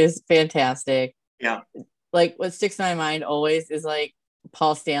 Decline 2 is fantastic. Yeah. Like what sticks in my mind always is like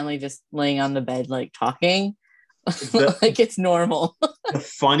Paul Stanley just laying on the bed, like talking. Like it's normal. The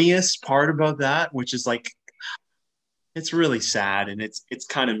funniest part about that, which is like, it's really sad and it's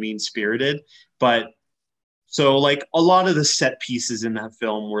kind of mean spirited, but so like a lot of the set pieces in that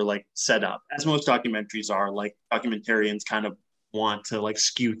film were like set up, as most documentaries are. Like documentarians kind of want to like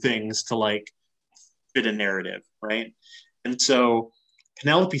skew things to like fit a narrative, right? And so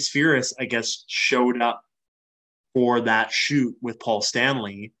Penelope Spheris, I guess, showed up for that shoot with Paul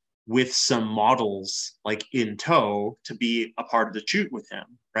Stanley with some models like in tow to be a part of the shoot with him,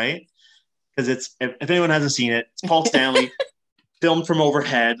 right? Because it's, if anyone hasn't seen it, it's Paul Stanley filmed from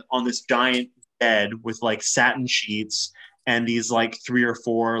overhead on this giant bed with like satin sheets and these like 3 or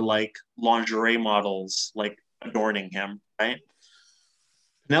 4 like lingerie models like adorning him, right?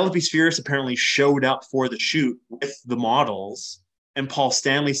 Penelope Spheris apparently showed up for the shoot with the models, and Paul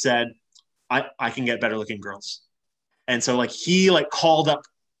Stanley said, I can get better looking girls. And so like he like called up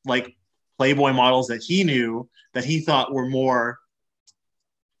like Playboy models that he knew that he thought were more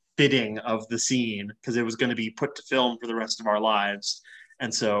fitting of the scene because it was going to be put to film for the rest of our lives.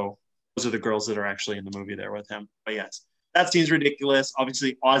 And so those are the girls that are actually in the movie there with him. But yes, that scene's ridiculous.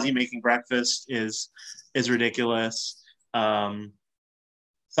 Obviously, Ozzy making breakfast is ridiculous.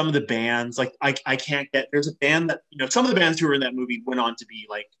 Some of the bands, like I can't get. There's a band that some of the bands who were in that movie went on to be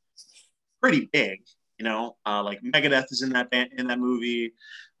like pretty big. Like Megadeth is in that band in that movie.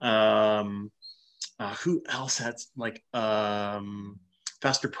 Who else had like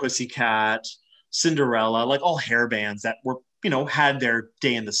Faster Pussycat, Cinderella, like all hair bands that were had their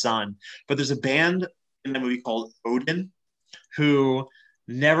day in the sun. But there's a band in that movie called Odin who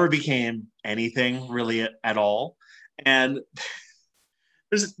never became anything really at all. And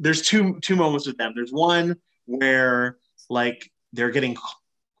there's two moments with them. There's one where like they're getting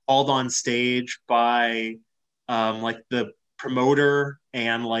called on stage by like the promoter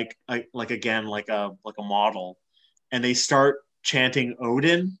and like a model, and they start chanting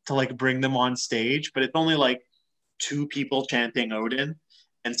Odin to like bring them on stage, but it's only like 2 people chanting Odin,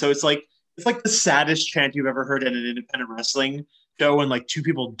 and so it's like the saddest chant you've ever heard at an independent wrestling show, and like 2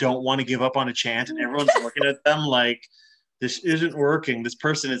 people don't want to give up on a chant, and everyone's looking at them like, this isn't working. This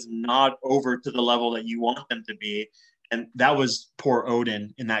person is not over to the level that you want them to be. And that was poor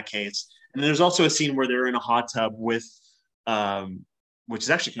Odin in that case. And there's also a scene where they're in a hot tub with, which is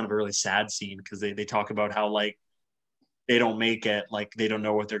actually kind of a really sad scene because they talk about how like they don't make it, like they don't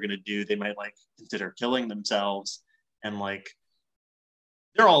know what they're going to do. They might like consider killing themselves, and like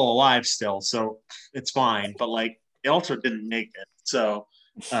they're all alive still, so it's fine. But like they also didn't make it. So,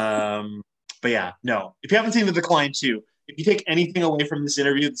 but yeah, no. If you haven't seen The Decline 2, if you take anything away from this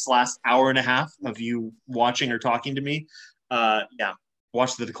interview, this last hour and a half of you watching or talking to me, yeah,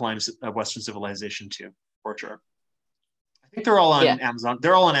 watch The Decline of Western Civilization 2 for sure. I think they're all on Amazon.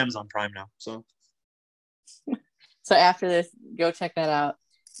 They're all on Amazon Prime now. So after this, go check that out.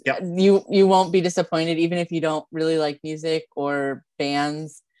 Yep. You won't be disappointed, even if you don't really like music or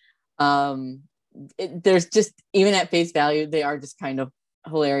bands. There's just, even at face value, they are just kind of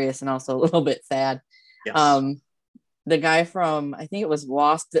hilarious and also a little bit sad. Yes. The guy from, I think it was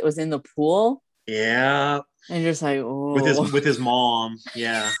Wasp, that was in the pool. Yeah. And you're just like, oh. With his mom.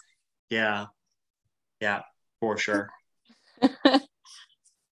 Yeah. Yeah. Yeah, for sure.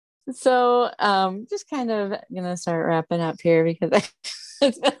 So just kind of gonna start wrapping up here because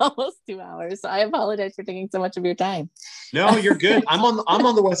it's been almost 2 hours. So I apologize for taking so much of your time. No, you're good. I'm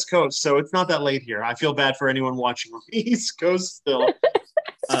on the West Coast, so it's not that late here. I feel bad for anyone watching on the East Coast still.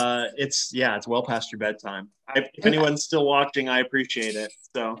 It's well past your bedtime. If anyone's still watching, I appreciate it.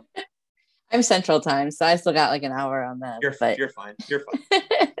 So I'm Central Time, so I still got like an hour on that. But you're fine. You're fine.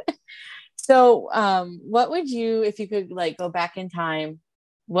 so, what would you, if you could like go back in time,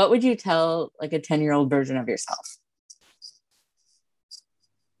 what would you tell like a 10-year-old version of yourself?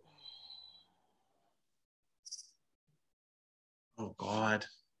 Oh God.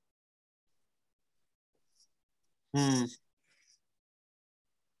 Hmm.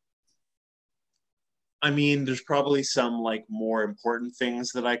 I mean, there's probably some like more important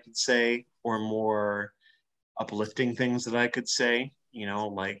things that I could say, or more uplifting things that I could say.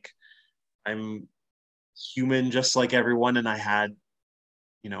 Like I'm human just like everyone, and I had,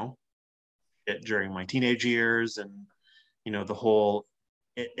 you know, it during my teenage years, and the whole.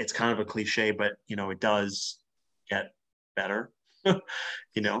 It's kind of a cliche, but it does get better.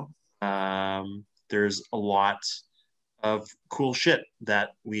 you know, there's a lot of cool shit that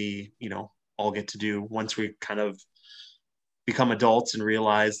we, all get to do once we kind of become adults and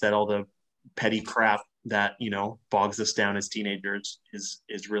realize that all the petty crap that bogs us down as teenagers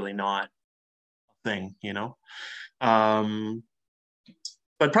is really not a thing. Um,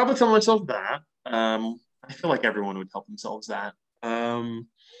 but probably tell myself that. I feel like everyone would tell themselves that. I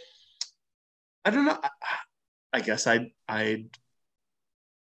don't know. I guess I'd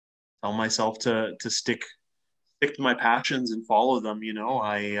tell myself to stick to my passions and follow them.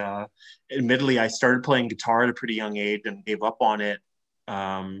 I admittedly I started playing guitar at a pretty young age and gave up on it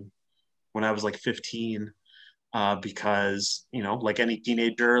when I was like 15 because like any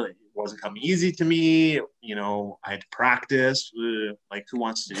teenager, it wasn't coming easy to me. I had to practice. Like who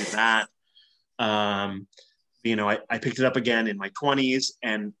wants to do that? Um, I picked it up again in my 20s,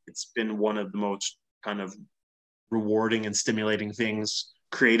 and it's been one of the most kind of rewarding and stimulating things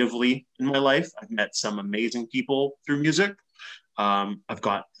creatively in my life. I've met some amazing people through music. I've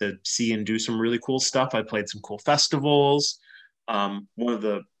got to see and do some really cool stuff. I played some cool festivals. One of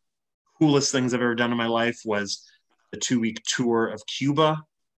the coolest things I've ever done in my life was a 2-week tour of Cuba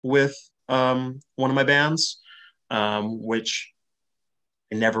with one of my bands, which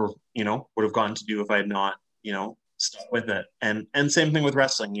I never, would have gotten to do if I had not, stuck with it. And same thing with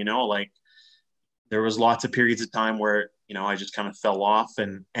wrestling, like there was lots of periods of time where I just kind of fell off,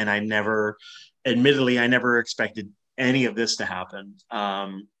 and admittedly I never expected any of this to happen.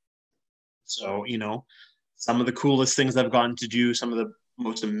 So some of the coolest things I've gotten to do, some of the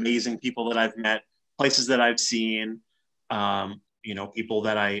most amazing people that I've met, places that I've seen, people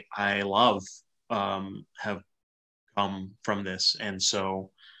that I love have come from this. And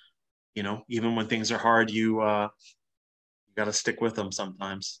so even when things are hard, you got to stick with them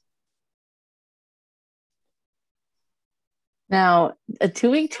sometimes. Now, a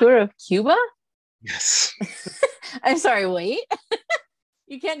 2-week tour of Cuba? Yes. I'm sorry, wait.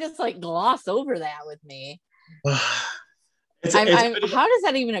 You can't just like gloss over that with me. I'm how does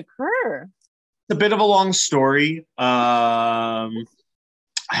that even occur? It's a bit of a long story. I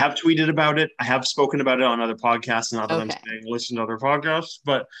have tweeted about it. I have spoken about it on other podcasts, not that I'm saying listen to other podcasts,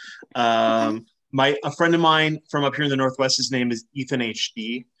 but a friend of mine from up here in the Northwest, his name is Ethan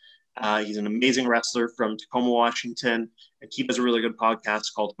HD. He's an amazing wrestler from Tacoma, Washington, and he has a really good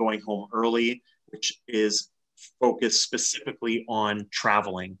podcast called Going Home Early, which is focused specifically on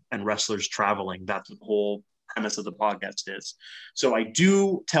traveling and wrestlers traveling. That's what the whole premise of the podcast is. So I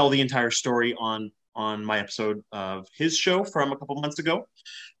do tell the entire story on my episode of his show from a couple months ago,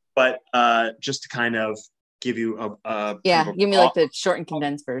 but just to kind of give you give me like the short and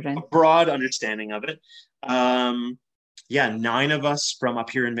condensed version, a broad understanding of it. 9 of us from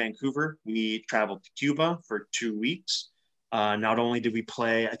up here in Vancouver, we traveled to Cuba for 2 weeks. Not only did we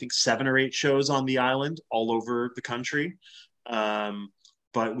play, I think 7 or 8 shows on the island all over the country,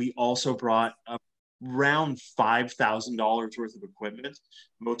 but we also brought around $5,000 worth of equipment,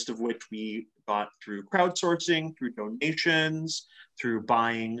 most of which we got through crowdsourcing, through donations, through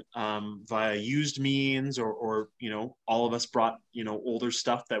buying via used means, or all of us brought older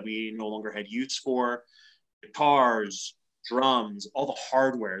stuff that we no longer had use for, guitars, drums, all the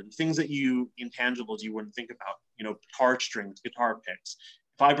hardware, the things that intangibles you wouldn't think about, guitar strings, guitar picks.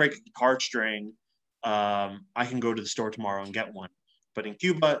 If I break a guitar string, I can go to the store tomorrow and get one. But in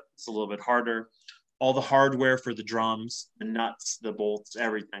Cuba, it's a little bit harder. All the hardware for the drums, the nuts, the bolts,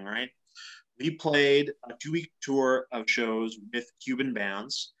 everything, right? We played a 2-week tour of shows with Cuban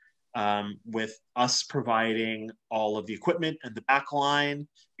bands, with us providing all of the equipment and the back line,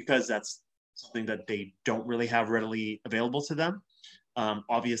 because that's something that they don't really have readily available to them.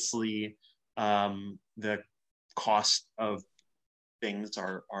 Obviously, the cost of things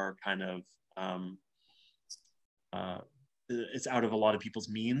are kind of it's out of a lot of people's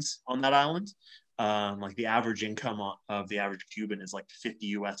means on that island. Like the average income of the average Cuban is like 50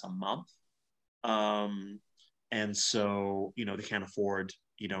 US a month. Um, and so, they can't afford,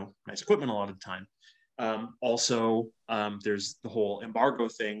 nice equipment a lot of the time. There's the whole embargo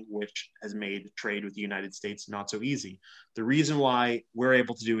thing, which has made trade with the United States not so easy. The reason why we're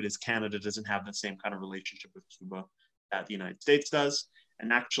able to do it is Canada doesn't have the same kind of relationship with Cuba that the United States does.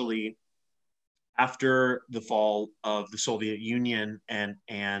 And actually, after the fall of the Soviet Union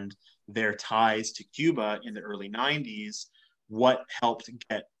and their ties to Cuba in the early 90s, what helped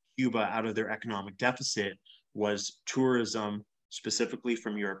get Cuba out of their economic deficit was tourism, specifically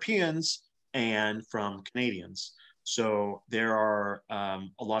from Europeans and from Canadians. So there are a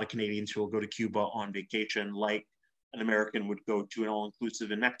lot of Canadians who will go to Cuba on vacation, like an American would go to an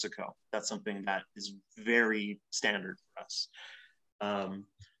all-inclusive in Mexico. That's something that is very standard for us.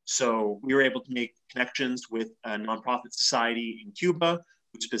 So we were able to make connections with a nonprofit society in Cuba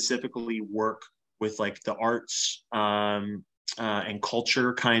who specifically work with like the arts and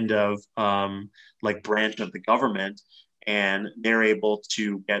culture kind of like branch of the government. And they're able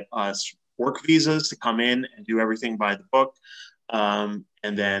to get us work visas to come in and do everything by the book. And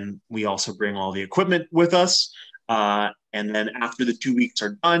then we also bring all the equipment with us. And then after the 2 weeks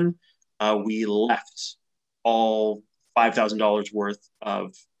are done, we left all $5,000 worth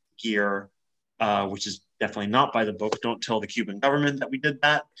of gear, which is definitely not by the book. Don't tell the Cuban government that we did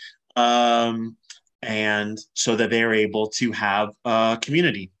that. And so that they're able to have a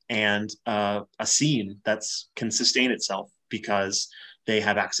community and a scene that can sustain itself because they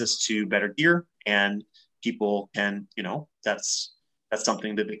have access to better gear and people can, that's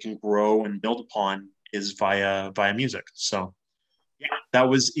something that they can grow and build upon is via music. So yeah, that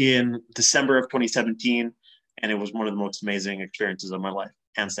was in December of 2017. And it was one of the most amazing experiences of my life,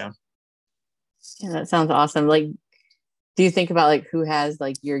 hands down. Yeah, that sounds awesome. Like, do you think about like who has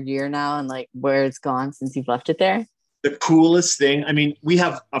like your gear now and like where it's gone since you've left it there? The coolest thing, I mean, we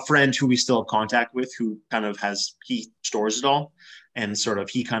have a friend who we still have contact with who kind of he stores it all and sort of,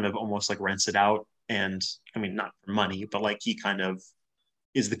 he kind of almost like rents it out. And I mean, not for money, but like he kind of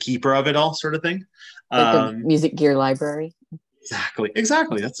is the keeper of it all sort of thing. Like a music gear library.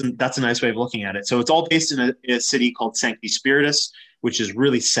 Exactly. That's a nice way of looking at it. So it's all based in a city called Sancti Spiritus, which is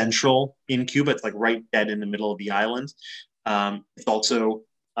really central in Cuba. It's like right dead in the middle of the island. It's also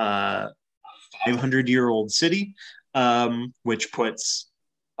a 500-year-old city, which puts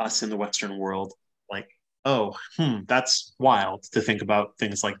us in the Western world like, oh, that's wild to think about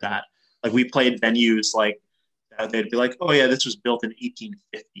things like that. Like we played venues like they'd be like, oh yeah, this was built in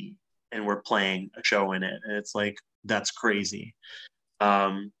 1850 and we're playing a show in it. And it's like, that's crazy.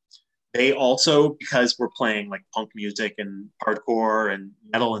 They also, because we're playing like punk music and hardcore and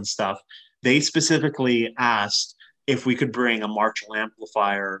metal and stuff, they specifically asked if we could bring a Marshall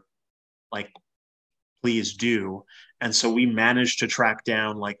amplifier, like, please do. And so we managed to track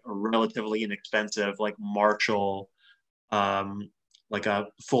down like a relatively inexpensive, like Marshall, like a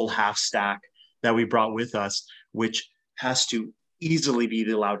full half stack that we brought with us, which has to easily be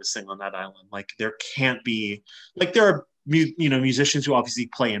the loudest thing on that island. Like there can't be, like there are musicians who obviously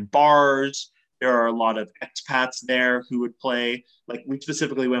play in bars. There are a lot of expats there who would play. Like we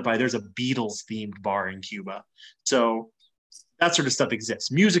specifically went by, there's a Beatles themed bar in Cuba. So that sort of stuff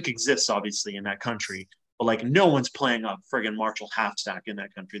exists. Music exists obviously in that country, but like no one's playing a friggin' Marshall half stack in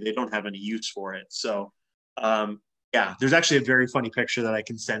that country. They don't have any use for it. So yeah, there's actually a very funny picture that I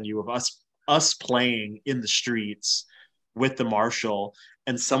can send you of us playing in the streets with the Marshall,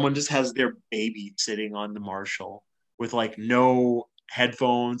 and someone just has their baby sitting on the Marshall with like no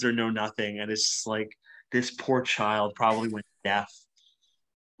headphones or no nothing. And it's just like this poor child probably went deaf,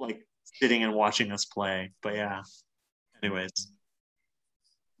 like sitting and watching us play. But yeah, anyways.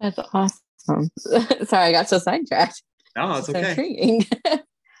 That's awesome. Sorry, I got so sidetracked. No, it's okay. Intriguing.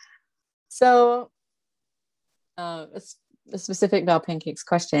 So, a specific about pancakes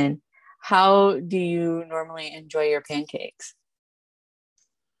question. How do you normally enjoy your pancakes?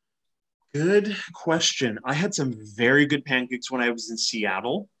 Good question. I had some very good pancakes when I was in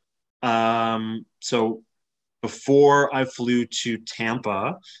Seattle. So before I flew to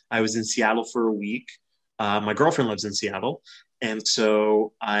Tampa, I was in Seattle for a week. My girlfriend lives in Seattle. And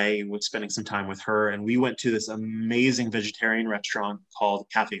so I was spending some time with her, and we went to this amazing vegetarian restaurant called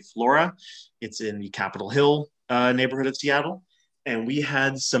Cafe Flora. It's in the Capitol Hill neighborhood of Seattle. And we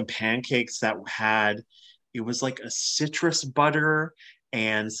had some pancakes that it was like a citrus butter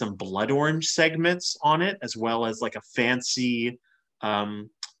and some blood orange segments on it, as well as like a fancy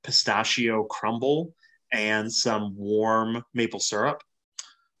pistachio crumble and some warm maple syrup.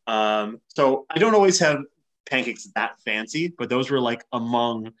 So I don't always have pancakes that fancy, but those were like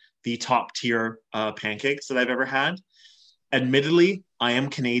among the top tier pancakes that I've ever had. Admittedly, I am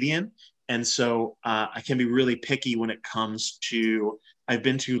Canadian, and so I can be really picky when it comes to. I've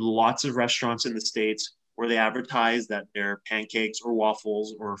been to lots of restaurants in the States where they advertise that their pancakes or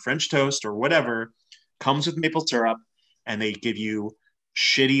waffles or French toast or whatever comes with maple syrup, and they give you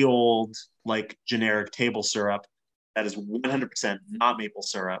shitty old, like generic table syrup that is 100% not maple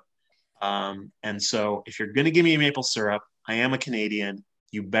syrup. And so if you're going to give me maple syrup, I am a Canadian.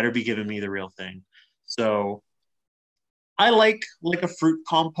 You better be giving me the real thing. So I like a fruit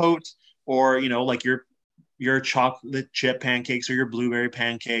compote, or like your chocolate chip pancakes or your blueberry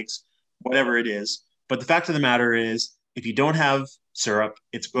pancakes, whatever it is. But the fact of the matter is, if you don't have syrup,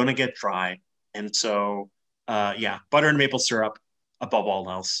 it's going to get dry. And so, yeah, butter and maple syrup above all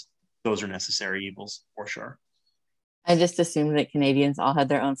else, those are necessary evils for sure. I just assumed that Canadians all had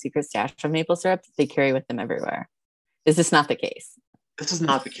their own secret stash of maple syrup that they carry with them everywhere. Is this not the case? This is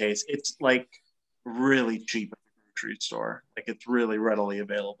not the case. It's like really cheap at the grocery store. Like it's really readily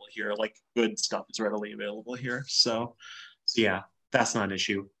available here. Like good stuff is readily available here. So yeah, that's not an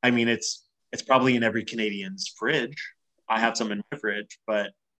issue. I mean, it's probably in every Canadian's fridge. I have some in my fridge,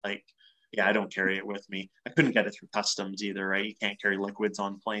 but like, yeah, I don't carry it with me. I couldn't get it through customs either, right? You can't carry liquids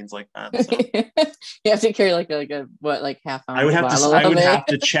on planes like that. So. You have to carry like a what, like half ounce I would have bottle to. I of would it. have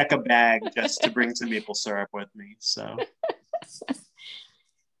to check a bag just to bring some maple syrup with me. So.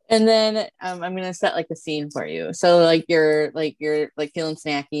 And then I'm gonna set like a scene for you. So like you're like feeling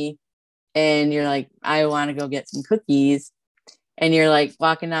snacky, and you're like, I want to go get some cookies, and you're like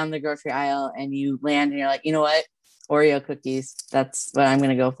walking down the grocery aisle, and you land, and you're like, you know what, Oreo cookies. That's what I'm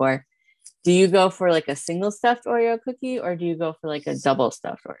gonna go for. Do you go for like a single stuffed Oreo cookie, or do you go for like a double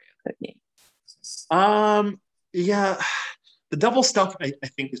stuffed Oreo cookie? Yeah, the double stuff I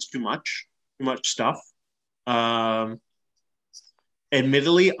think is too much stuff. Um,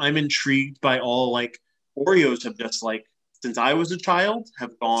 Admittedly, I'm intrigued by all like Oreos have just like since I was a child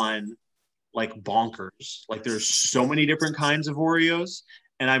have gone like bonkers. Like there's so many different kinds of Oreos,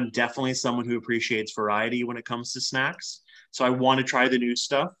 and I'm definitely someone who appreciates variety when it comes to snacks. So I want to try the new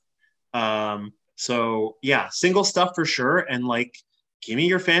stuff. So yeah, single stuff for sure, and like give me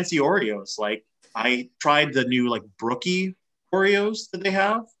your fancy Oreos. Like I tried the new like Brookie Oreos that they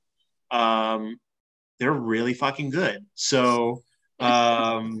have. Um, they're really fucking good. So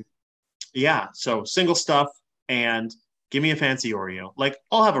um, yeah, so single stuff and give me a fancy Oreo. Like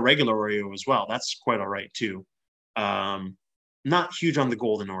I'll have a regular Oreo as well. That's quite all right too. Um, Not huge on the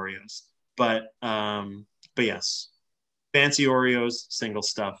golden Oreos, but yes, fancy Oreos, single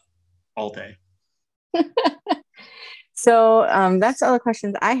stuff all day. So that's all the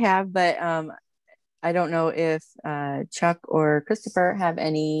questions I have, but I don't know if Chuck or Christopher have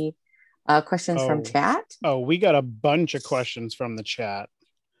any questions from chat. Oh, we got a bunch of questions from the chat.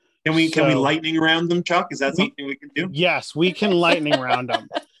 Can we lightning round them, Chuck? Is that something we can do? Yes, we can lightning round them.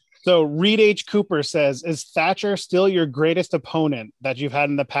 So Reed H. Cooper says, is Thatcher still your greatest opponent that you've had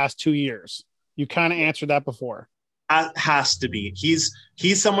in the past 2 years? You kind of answered that before. Has to be. He's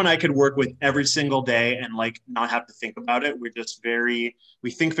someone I could work with every single day and like not have to think about it.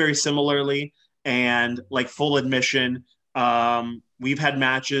 We think very similarly, and like full admission, we've had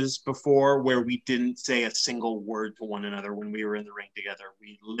matches before where we didn't say a single word to one another when we were in the ring together.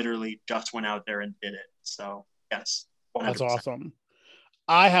 We literally just went out there and did it. So yes, 100%. That's awesome.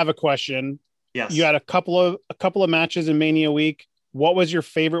 I have a question. Yes, you had a couple of matches in Mania Week. What was your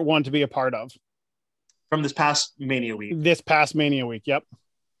favorite one to be a part of? From this past Mania Week. Yep.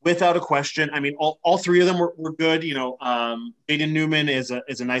 Without a question. I mean, all three of them were good. You know, Jaden Newman is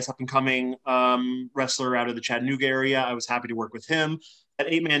a nice up and coming wrestler out of the Chattanooga area. I was happy to work with him. That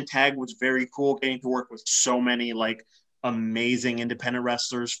 8-man tag was very cool. Getting to work with so many like amazing independent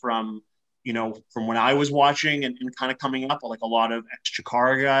wrestlers from when I was watching and kind of coming up, like a lot of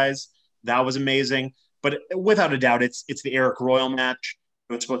ex-Chikara guys. That was amazing. But without a doubt, it's the Eric Royal match.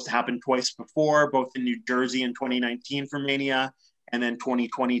 It was supposed to happen twice before, both in New Jersey in 2019 for Mania, and then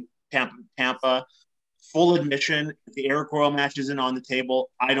 2020 Tampa. Full admission, if the Eric Royal match isn't on the table,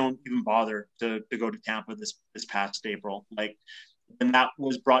 I don't even bother to go to Tampa this past April. Like, when that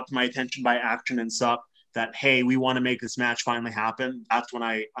was brought to my attention by Action and Sup that, hey, we want to make this match finally happen, that's when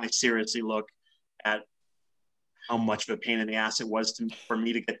I seriously look at how much of a pain in the ass it was for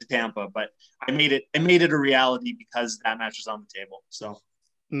me to get to Tampa. But I made it a reality because that match was on the table. So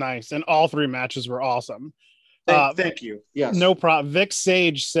nice. And all three matches were awesome. Thank you. Yes. No problem. Vic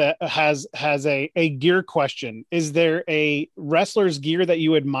Sage has a gear question. Is there a wrestler's gear that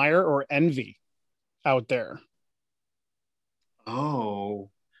you admire or envy out there? Oh,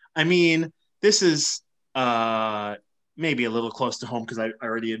 I mean, this is maybe a little close to home because I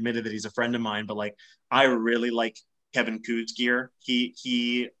already admitted that he's a friend of mine, but like I really like Kevin Ku's gear.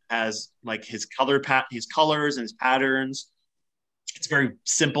 He has like his his colors and his patterns. It's very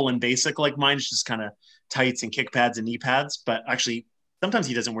simple and basic. Like mine is just kind of tights and kick pads and knee pads. But actually, sometimes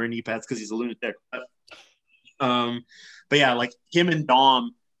he doesn't wear knee pads because he's a lunatic. Um, but yeah, like him and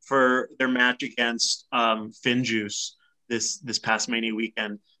Dom for their match against Finjuice this past Mania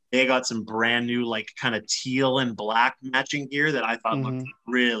weekend, they got some brand new like kind of teal and black matching gear that I thought looked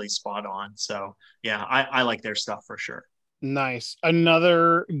really spot on. So yeah, I like their stuff for sure. Nice.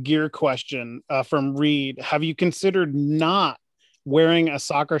 Another gear question from Reed. Have you considered not wearing a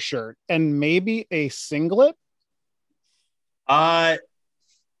soccer shirt and maybe a singlet?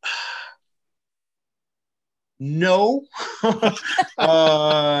 No.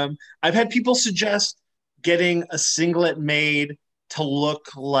 I've had people suggest getting a singlet made to look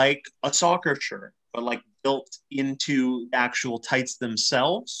like a soccer shirt, but like built into the actual tights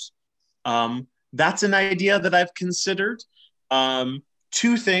themselves. That's an idea that I've considered.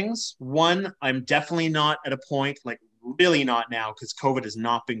 Two things. One, I'm definitely not at a point, like really not now, because COVID has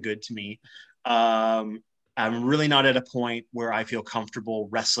not been good to me. I'm really not at a point where I feel comfortable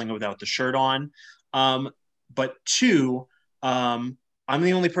wrestling without the shirt on. But two, I'm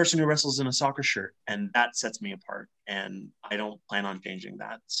the only person who wrestles in a soccer shirt, and that sets me apart. And I don't plan on changing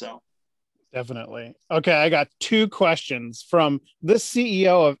that. So definitely. Okay, I got two questions from the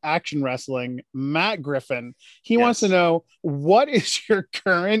CEO of Action Wrestling, Matt Griffin. He wants to know, what is your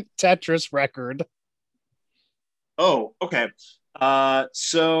current Tetris record? Oh, okay.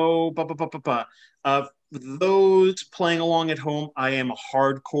 So those playing along at home, I am a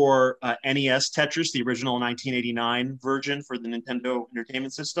hardcore NES Tetris, the original 1989 version for the Nintendo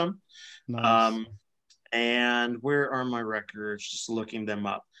Entertainment System. Nice. And where are my records? Just looking them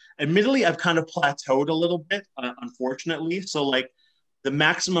up. Admittedly, I've kind of plateaued a little bit, unfortunately. So like the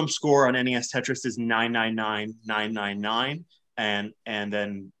maximum score on NES Tetris is 999,999, and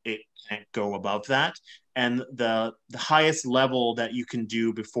then it can't go above that. And the highest level that you can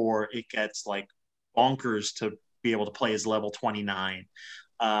do before it gets like bonkers to be able to play is level 29.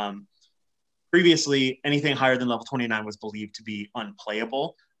 Previously, anything higher than level 29 was believed to be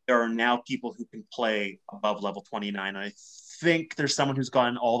unplayable. There are now people who can play above level 29. I think there's someone who's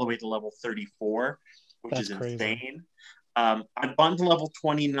gone all the way to level 34, which is insane. Crazy. I've gone to level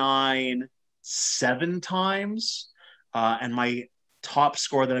 29 7 times, and my top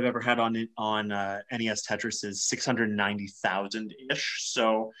score that I've ever had on NES Tetris is 690,000 ish.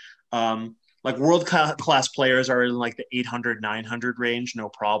 So, like world class players are in like the 800, 900 range, no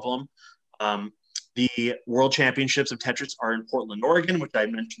problem. The World Championships of Tetris are in Portland, Oregon, which I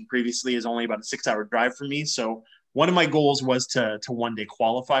mentioned previously is only about a 6-hour drive for me. So one of my goals was to one day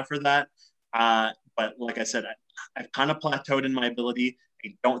qualify for that. But like I said, I've kind of plateaued in my ability.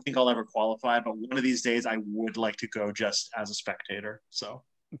 I don't think I'll ever qualify, but one of these days I would like to go just as a spectator. So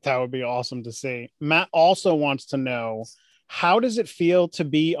that would be awesome to see. Matt also wants to know, how does it feel to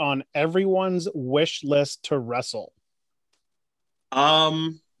be on everyone's wish list to wrestle?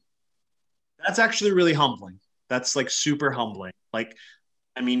 That's actually really humbling. That's like super humbling. Like,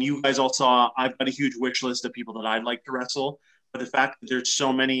 I mean, you guys all saw, I've got a huge wish list of people that I'd like to wrestle, but the fact that there's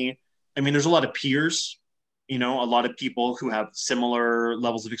so many, I mean, there's a lot of peers, you know, a lot of people who have similar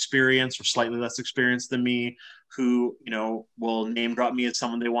levels of experience or slightly less experience than me who, you know, will name drop me as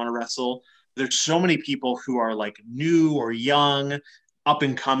someone they want to wrestle. There's so many people who are like new or young, up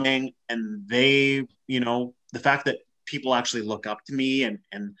and coming, and they, you know, the fact that people actually look up to me and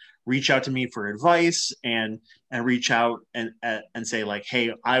reach out to me for advice and reach out and say like,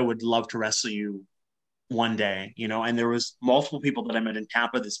 hey, I would love to wrestle you one day, you know. And there was multiple people that I met in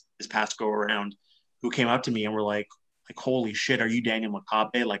Tampa this past go around who came up to me and were like, holy shit, are you Daniel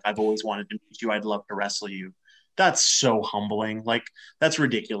Makabe? Like, I've always wanted to meet you. I'd love to wrestle you. That's so humbling. Like, that's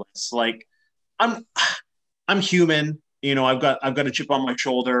ridiculous. Like, I'm human, you know. I've got a chip on my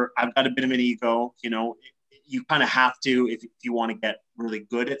shoulder. I've got a bit of an ego, you know. You kind of have to if you want to get really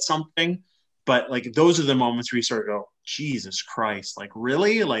good at something. But like, those are the moments where you sort of go, Jesus Christ, like,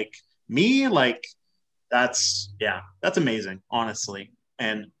 really? Like, me? Like, that's amazing, honestly.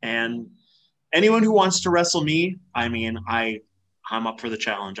 And anyone who wants to wrestle me, I mean, I'm up for the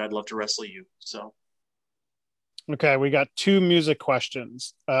challenge. I'd love to wrestle you. So okay, we got two music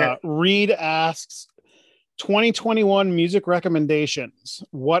questions. Reed asks, 2021 music recommendations,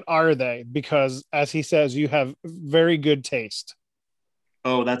 what are they? Because as he says, you have very good taste.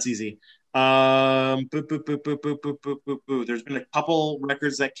 Oh, that's easy. There's been a couple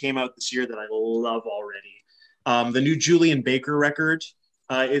records that came out this year that I love already. The new Julian Baker record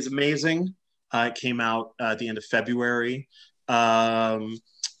is amazing. It came out at the end of February.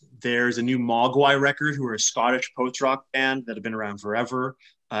 There's a new Mogwai record, who are a Scottish post-rock band that have been around forever.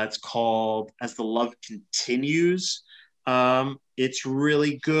 It's called As the Love Continues. It's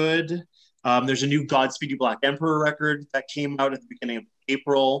really good. There's a new Godspeed You Black Emperor record that came out at the beginning of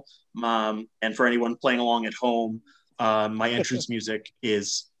April. And for anyone playing along at home, my entrance music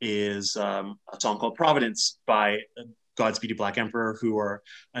is a song called Providence by Godspeed You Black Emperor, who are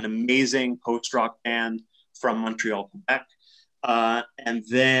an amazing post-rock band from Montreal, Quebec. And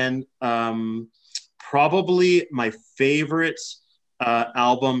then probably my favorite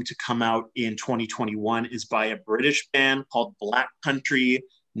album to come out in 2021 is by a British band called Black Country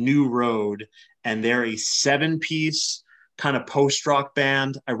New Road, and they're a 7-piece kind of post-rock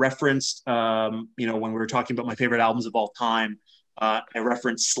band. I referenced, when we were talking about my favorite albums of all time, I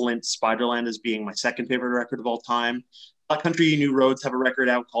referenced Slint Spiderland as being my second favorite record of all time. Black Country New Roads have a record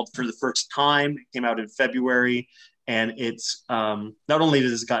out called For the First Time. It came out in February, and it's not only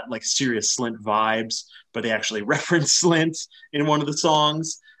does it got like serious Slint vibes, but they actually reference Slint in one of the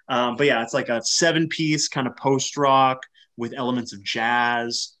songs. But yeah, it's like a 7-piece kind of post-rock with elements of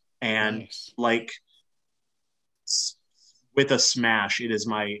jazz and Nice. like with a smash. It is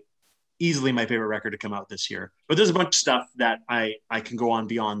easily my favorite record to come out this year. But there's a bunch of stuff that I can go on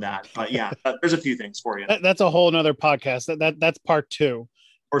beyond that. But yeah, there's a few things for you. That's a whole nother podcast. That's part 2.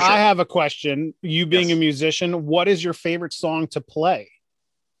 For sure. I have a question. You being Yes. a musician, what is your favorite song to play?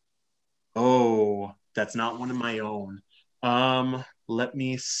 Oh, that's not one of my own. Let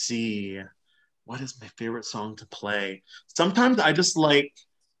me see. What is my favorite song to play? Sometimes I just like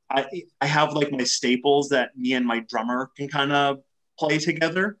I have like my staples that me and my drummer can kind of play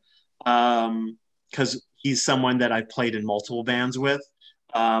together. Because he's someone that I've played in multiple bands with.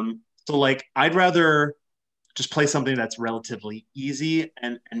 So like I'd rather just play something that's relatively easy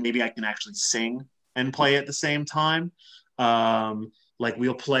and maybe I can actually sing and play at the same time. Like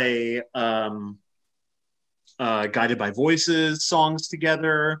we'll play Guided by Voices songs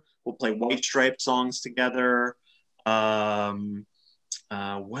together. We'll play White Stripe songs together.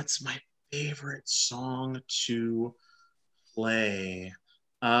 What's my favorite song to play?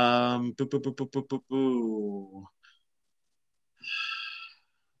 Boo, boo, boo, boo, boo, boo, boo.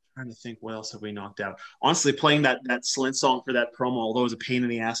 Trying to think what else have we knocked out. Honestly, playing that Slint song for that promo, although it was a pain in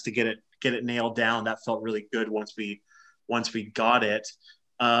the ass to get it nailed down, that felt really good once we got it.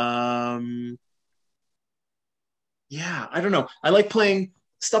 Yeah, I don't know. I like playing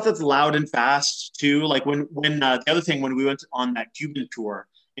stuff that's loud and fast too. Like when the other thing, when we went on that Cuban tour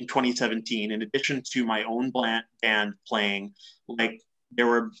in 2017, in addition to my own band playing, like there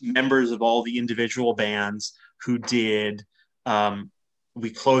were members of all the individual bands who did. We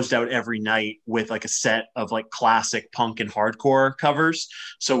closed out every night with like a set of like classic punk and hardcore covers.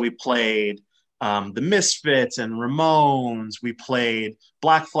 So we played the Misfits and Ramones. We played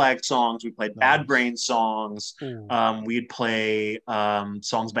Black Flag songs. We played Bad Brain songs. We'd play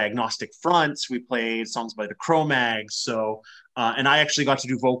songs by Agnostic Fronts. We played songs by the Cro-Mags. So, and I actually got to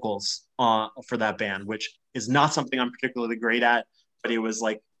do vocals for that band, which is not something I'm particularly great at, but it was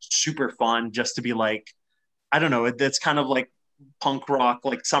like super fun just to be like, I don't know, it's kind of like punk rock,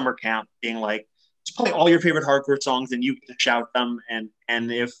 like summer camp, being like, just play all your favorite hardcore songs and you get to shout them. And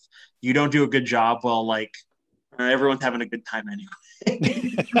if you don't do a good job, well, like everyone's having a good time anyway.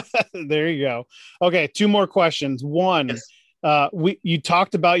 There you go. Okay, 2 more questions. One, Yes. You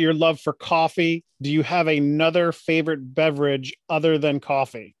talked about your love for coffee. Do you have another favorite beverage other than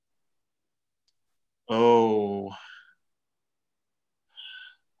coffee? Oh,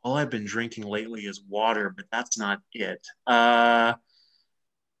 all I've been drinking lately is water, but that's not it.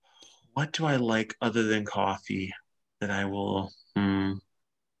 What do I like other than coffee that I will?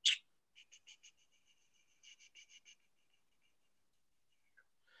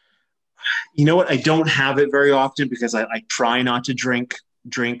 You know what? I don't have it very often because I try not to drink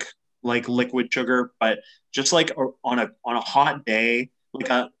like liquid sugar, but just like on a hot day,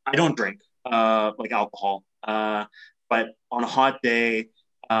 like I don't drink like alcohol, but on a hot day,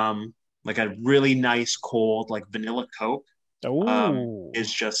 like a really nice cold like vanilla Coke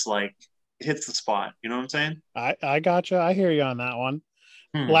is just like it hits the spot. You know what I'm saying? I gotcha. I hear you on that one.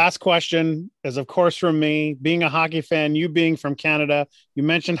 Hmm. Last question is, of course, from me, being a hockey fan, you being from Canada. You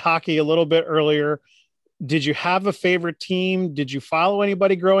mentioned hockey a little bit earlier. Did you have a favorite team? Did you follow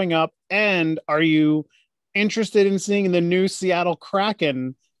anybody growing up? And are you interested in seeing the new Seattle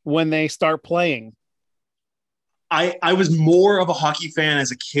Kraken when they start playing? I was more of a hockey fan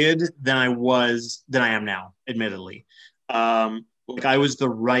as a kid than I am now, admittedly. Like I was the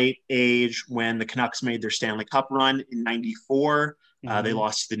right age when the Canucks made their Stanley Cup run in '94. They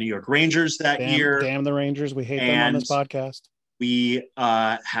lost to the New York Rangers that year. Damn the Rangers. We hate them on this podcast. We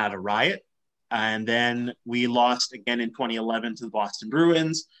had a riot. And then we lost again in 2011 to the Boston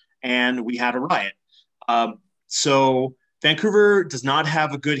Bruins, and we had a riot. So Vancouver does not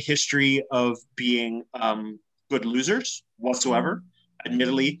have a good history of being good losers whatsoever.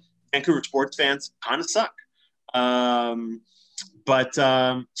 Admittedly, Vancouver sports fans kind of suck. So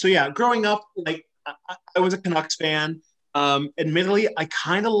yeah, growing up, like I was a Canucks fan. Admittedly, I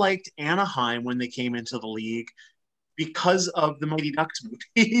kind of liked Anaheim when they came into the league because of the Mighty Ducks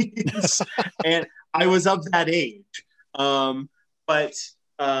movies, and I was of that age. But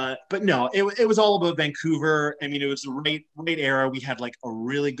no, it was all about Vancouver. I mean, it was the right era. We had like a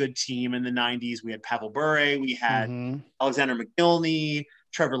really good team in the 90s. We had Pavel Bure, we had Alexander McGillney,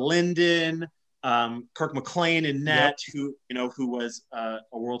 Trevor Linden, Kirk McLean in net, who was a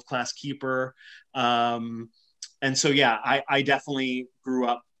world-class keeper. And so, yeah, I definitely grew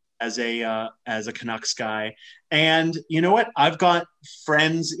up as a Canucks guy. And you know what? I've got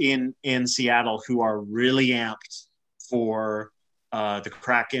friends in Seattle who are really amped for the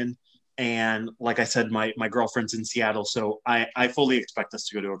Kraken. And like I said, my girlfriend's in Seattle, so I fully expect us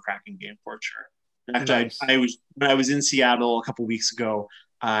to go to a Kraken game for sure. In fact, nice. When I was in Seattle a couple weeks ago,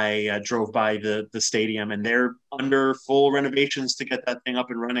 I drove by the stadium, and they're under full renovations to get that thing up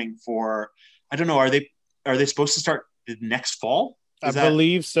and running for, I don't know, are they supposed to start next fall? I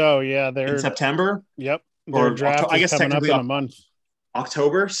believe so. Yeah, they're in September. Yep, their draft I guess coming up in a month,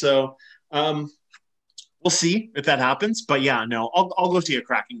 October. So we'll see if that happens. But yeah, no, I'll go see a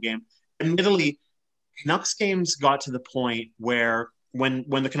Kraken game. Admittedly, Canucks games got to the point where when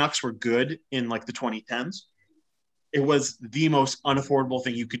the Canucks were good in like the 2010s, it was the most unaffordable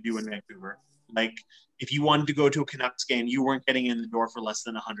thing you could do in Vancouver. Like if you wanted to go to a Canucks game, you weren't getting in the door for less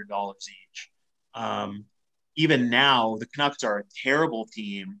than $100 each. Even now, the Canucks are a terrible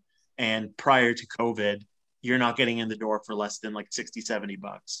team. And prior to COVID, you're not getting in the door for less than like $60-$70.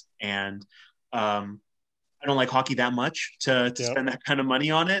 And I don't like hockey that much to spend that kind of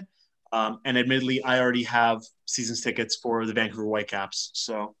money on it. And admittedly, I already have seasons tickets for the Vancouver Whitecaps.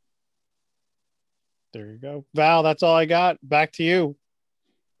 So there you go. Val, that's all I got. Back to you.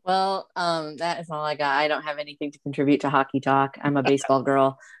 Well, that is all I got. I don't have anything to contribute to hockey talk. I'm a baseball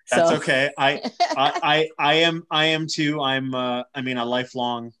girl. That's okay. I am too. I'm a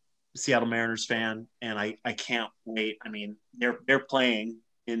lifelong Seattle Mariners fan, and I can't wait. I mean, they're playing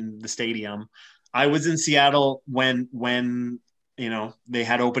in the stadium. I was in Seattle when they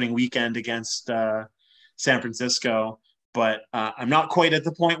had opening weekend against San Francisco, but I'm not quite at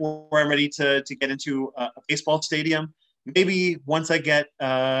the point where I'm ready to get into a baseball stadium. Maybe once I get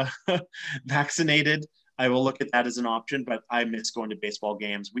vaccinated, I will look at that as an option, but I miss going to baseball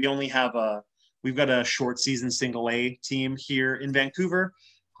games. We've got a short season single A team here in Vancouver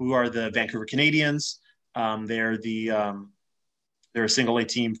who are the Vancouver Canadians. They're a single A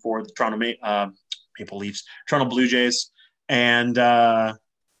team for the Toronto Maple Leafs, Toronto Blue Jays. And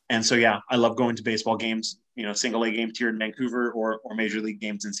so, yeah, I love going to baseball games, single A games here in Vancouver or major league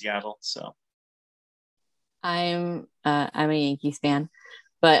games in Seattle. So I'm a Yankees fan,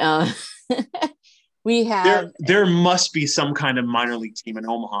 but we have there must be some kind of minor league team in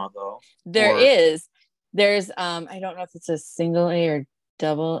Omaha though. There's I don't know if it's a single A or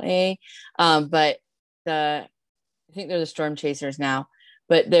double A, but I think they're the Storm Chasers now,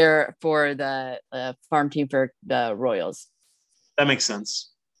 but they're for the farm team for the Royals. That makes sense.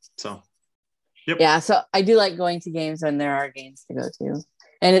 So yep. Yeah, so I do like going to games when there are games to go to,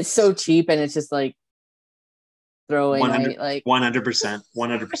 and it's so cheap, and it's just like throwaway 100%, night, like 100%.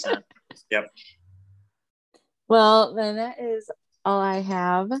 Yep. Well, then that is all I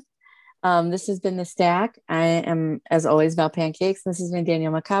have. This has been The Stack. I am, as always, Val Pancakes. This has been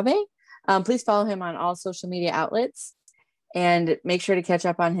Daniel Makabe. Please follow him on all social media outlets and make sure to catch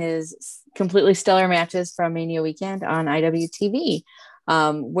up on his completely stellar matches from Mania Weekend on IWTV.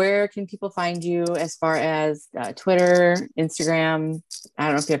 Where can people find you as far as Twitter, Instagram? I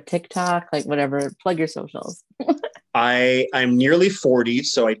don't know if you have TikTok, like whatever. Plug your socials. I'm nearly 40,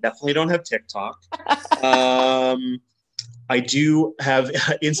 so I definitely don't have TikTok. I do have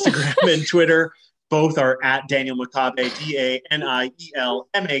Instagram and Twitter. Both are at Daniel Makabe,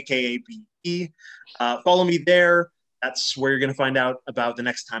 DanielMakabe. Follow me there. That's where you're going to find out about the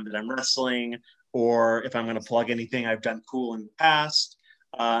next time that I'm wrestling, or if I'm going to plug anything I've done cool in the past.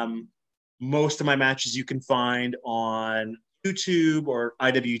 Most of my matches you can find on YouTube or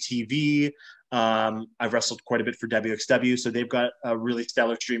IWTV. I've wrestled quite a bit for WXW, so they've got a really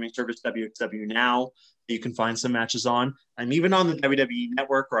stellar streaming service, WXW Now, that you can find some matches on. I'm even on the WWE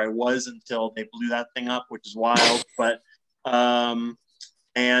Network, or I was until they blew that thing up, which is wild. But And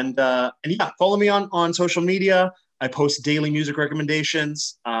yeah, follow me on social media. I post daily music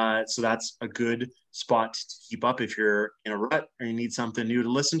recommendations. So that's a good spot to keep up if you're in a rut or you need something new to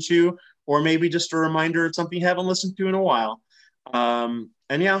listen to, or maybe just a reminder of something you haven't listened to in a while.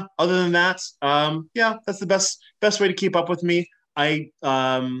 And yeah, other than that, yeah, that's the best way to keep up with me. I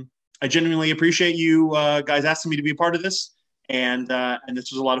genuinely appreciate you guys asking me to be a part of this, and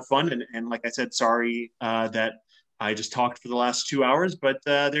this was a lot of fun. And like I said, sorry that I just talked for the last 2 hours, but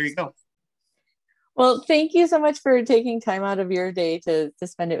there you go. Well, thank you so much for taking time out of your day to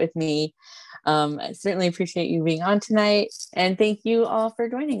spend it with me. I certainly appreciate you being on tonight, and thank you all for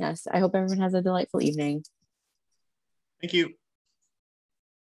joining us. I hope everyone has a delightful evening. Thank you.